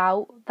hands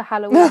out the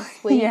Halloween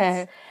sweets.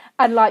 Yeah.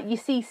 And, you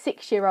see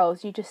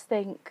 6-year-olds, you just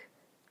think...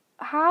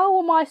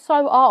 How am I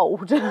so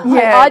old?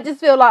 Yeah. I just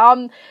feel like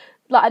I'm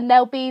and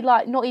they'll be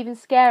not even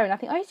scaring. I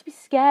think I used to be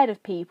scared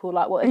of people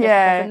what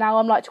and now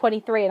I'm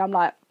 23 and I'm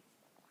like,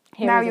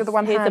 you're the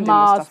one here's a handing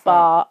Mars the stuff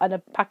bar out. And a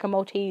pack of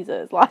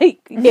Maltesers.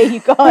 Here you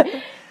go.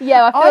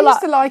 Yeah, I feel I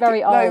used to like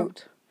very it,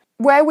 old.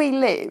 where we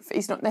live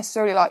is not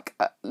necessarily like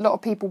a lot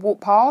of people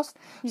walk past.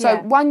 So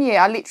one year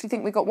I literally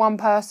think we got one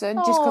person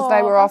just because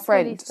they were our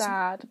friends. Really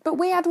sad. But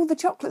we had all the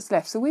chocolates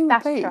left, so we were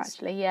pleased. That's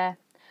true, actually, yeah.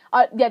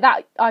 I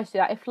used to do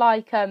that. If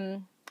like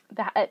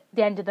at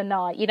the end of the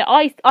night, you know,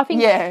 I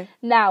think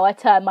now I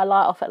turn my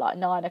light off at like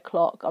 9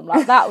 o'clock. I'm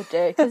like, that'll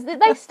do, because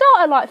they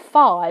start at like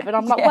 5, and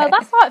I'm like, well,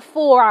 that's like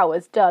 4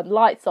 hours done,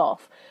 lights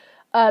off.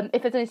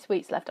 If there's any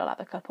sweets left, I'll have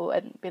a couple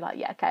and be like,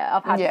 yeah, okay,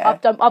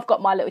 I've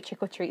got my little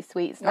trick or treat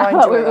sweets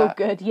now. We're all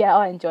good. Yeah,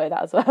 I enjoy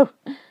that as well.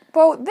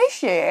 Well,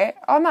 this year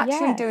I'm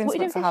actually doing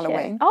something for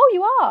Halloween. Year? Oh,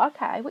 you are?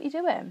 Okay, what are you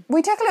doing?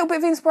 We took a little bit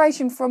of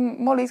inspiration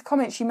from Molly's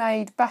comment she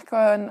made back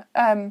on.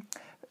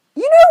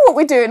 You know what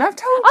we're doing, I've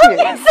told you. Oh,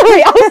 yeah,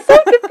 sorry, I was so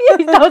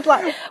confused. I was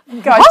like,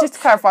 guys, what? just to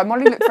clarify,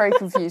 Molly looked very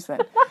confused then.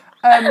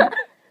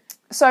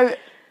 So,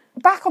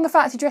 back on the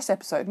fancy dress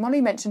episode, Molly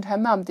mentioned her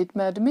mum did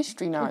murder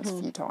mystery nights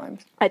a few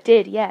times. I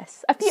did,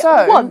 yes.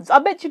 Once. I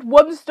mentioned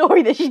one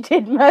story that she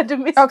did murder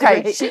mystery.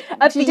 Okay, she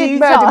did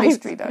murder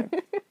mystery though.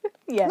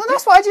 Yeah. Well,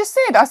 that's what I just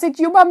said. I said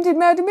your mum did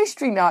murder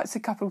mystery nights a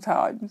couple of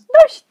times. No,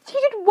 she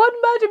did one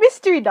murder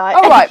mystery night.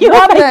 Oh, right,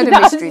 one murder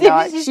mystery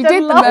night. She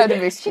did the murder mystery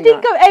night. She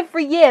didn't go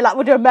every year like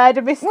we'll do a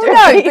murder mystery.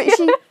 Well, no,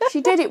 but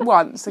she did it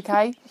once,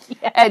 okay?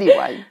 Yeah.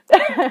 Anyway.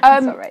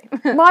 Sorry.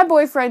 My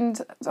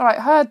boyfriend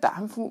heard that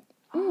and thought,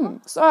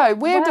 so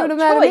we're doing a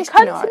murder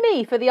mystery night. Come to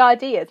me for the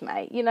ideas,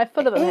 mate. You know,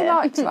 full of them. He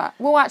liked that.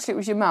 Well, actually, it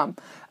was your mum.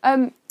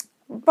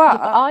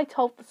 But I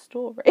told the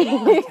story.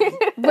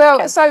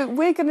 Well, so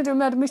we're going to do a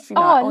murder mystery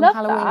night on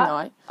Halloween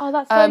night. Oh,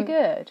 that's so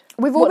good.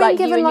 We've all been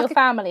given you and your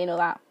family and all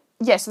that.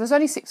 Yeah, so there's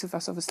only 6 of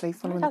us, obviously,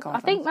 following the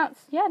guidelines.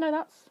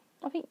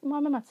 I think my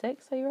mum had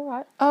 6, so you're all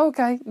right. Oh,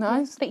 okay,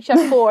 nice. I think she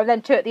had 4 and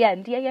then 2 at the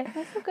end. Yeah,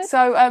 that's all good.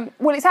 So,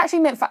 well, it's actually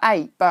meant for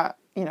 8, but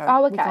you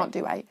know, we can't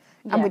do 8,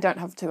 and we don't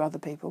have 2 other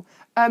people.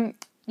 Get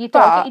your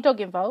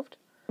dog involved.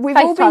 We've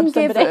all been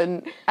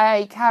given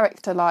a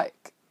character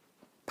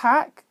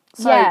pack.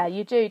 So yeah,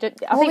 you do.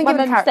 I think my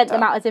mum sent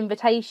them out as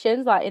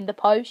invitations, like in the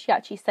post. She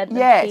actually sent them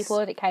to people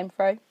and it came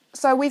through.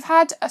 So we've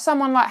had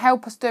someone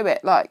help us do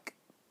it,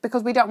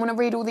 because we don't want to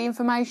read all the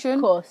information.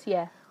 Of course,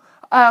 yeah.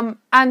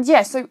 And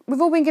yeah, so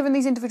we've all been given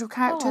these individual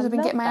characters. I've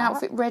been getting my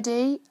outfit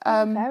ready.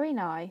 Very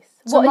nice.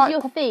 So what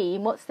is your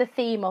theme? What's the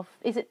theme of?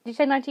 Did you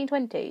say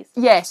 1920s?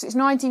 Yes, it's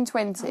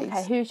 1920s.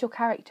 Okay, who's your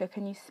character?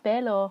 Can you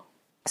spill or?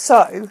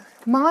 So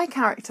my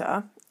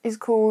character is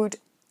called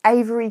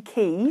Avery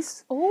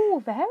Keys.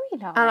 Oh, very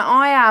nice. And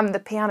I am the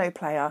piano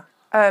player.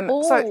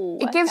 So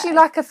it gives you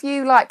a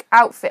few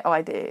outfit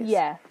ideas.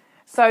 Yeah.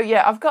 So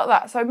yeah, I've got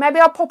that. So maybe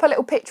I'll pop a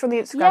little picture on the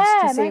Instagram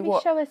to see maybe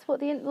show us what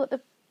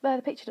the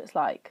picture looks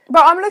like.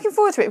 But I'm looking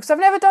forward to it because I've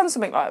never done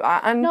something like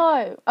that. And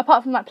no,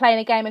 apart from playing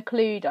a game of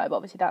Cluedo, but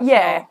obviously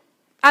that's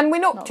and we're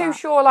not too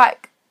sure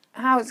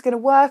how it's going to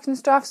work and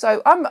stuff.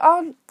 So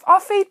I'll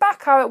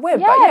feedback how it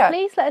went. Yeah, but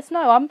please let us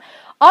know.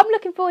 I'm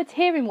looking forward to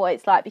hearing what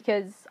it's like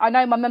because I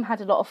know my mum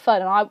had a lot of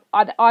fun and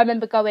I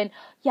remember going,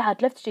 yeah,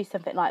 I'd love to do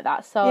something like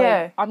that. So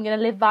I'm going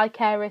to live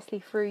vicariously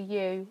through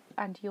you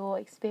and your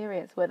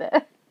experience with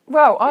it.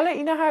 Well, I'll let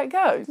you know how it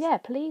goes. Yeah,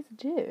 please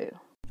do.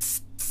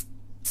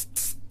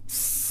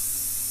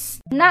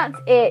 And that's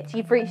it.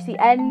 You've reached the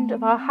end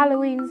of our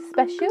Halloween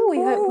special. We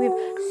hope we've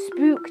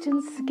spooked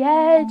and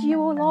scared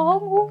you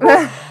along.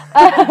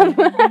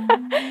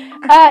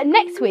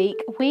 Next week,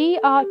 we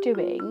are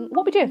doing...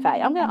 What are we doing,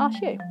 Faye? I'm going to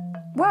ask you.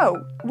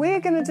 Well,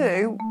 we're going to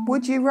do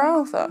Would You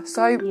Rather.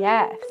 So,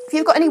 yes. If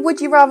you've got any Would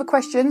You Rather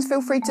questions,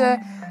 feel free to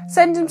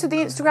send them to the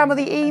Instagram or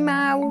the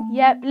email.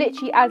 Yep,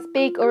 literally as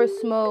big or as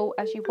small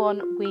as you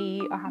want.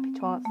 We are happy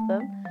to answer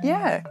them.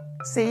 Yeah.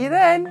 See you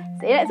then.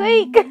 See you next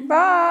week.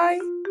 Bye.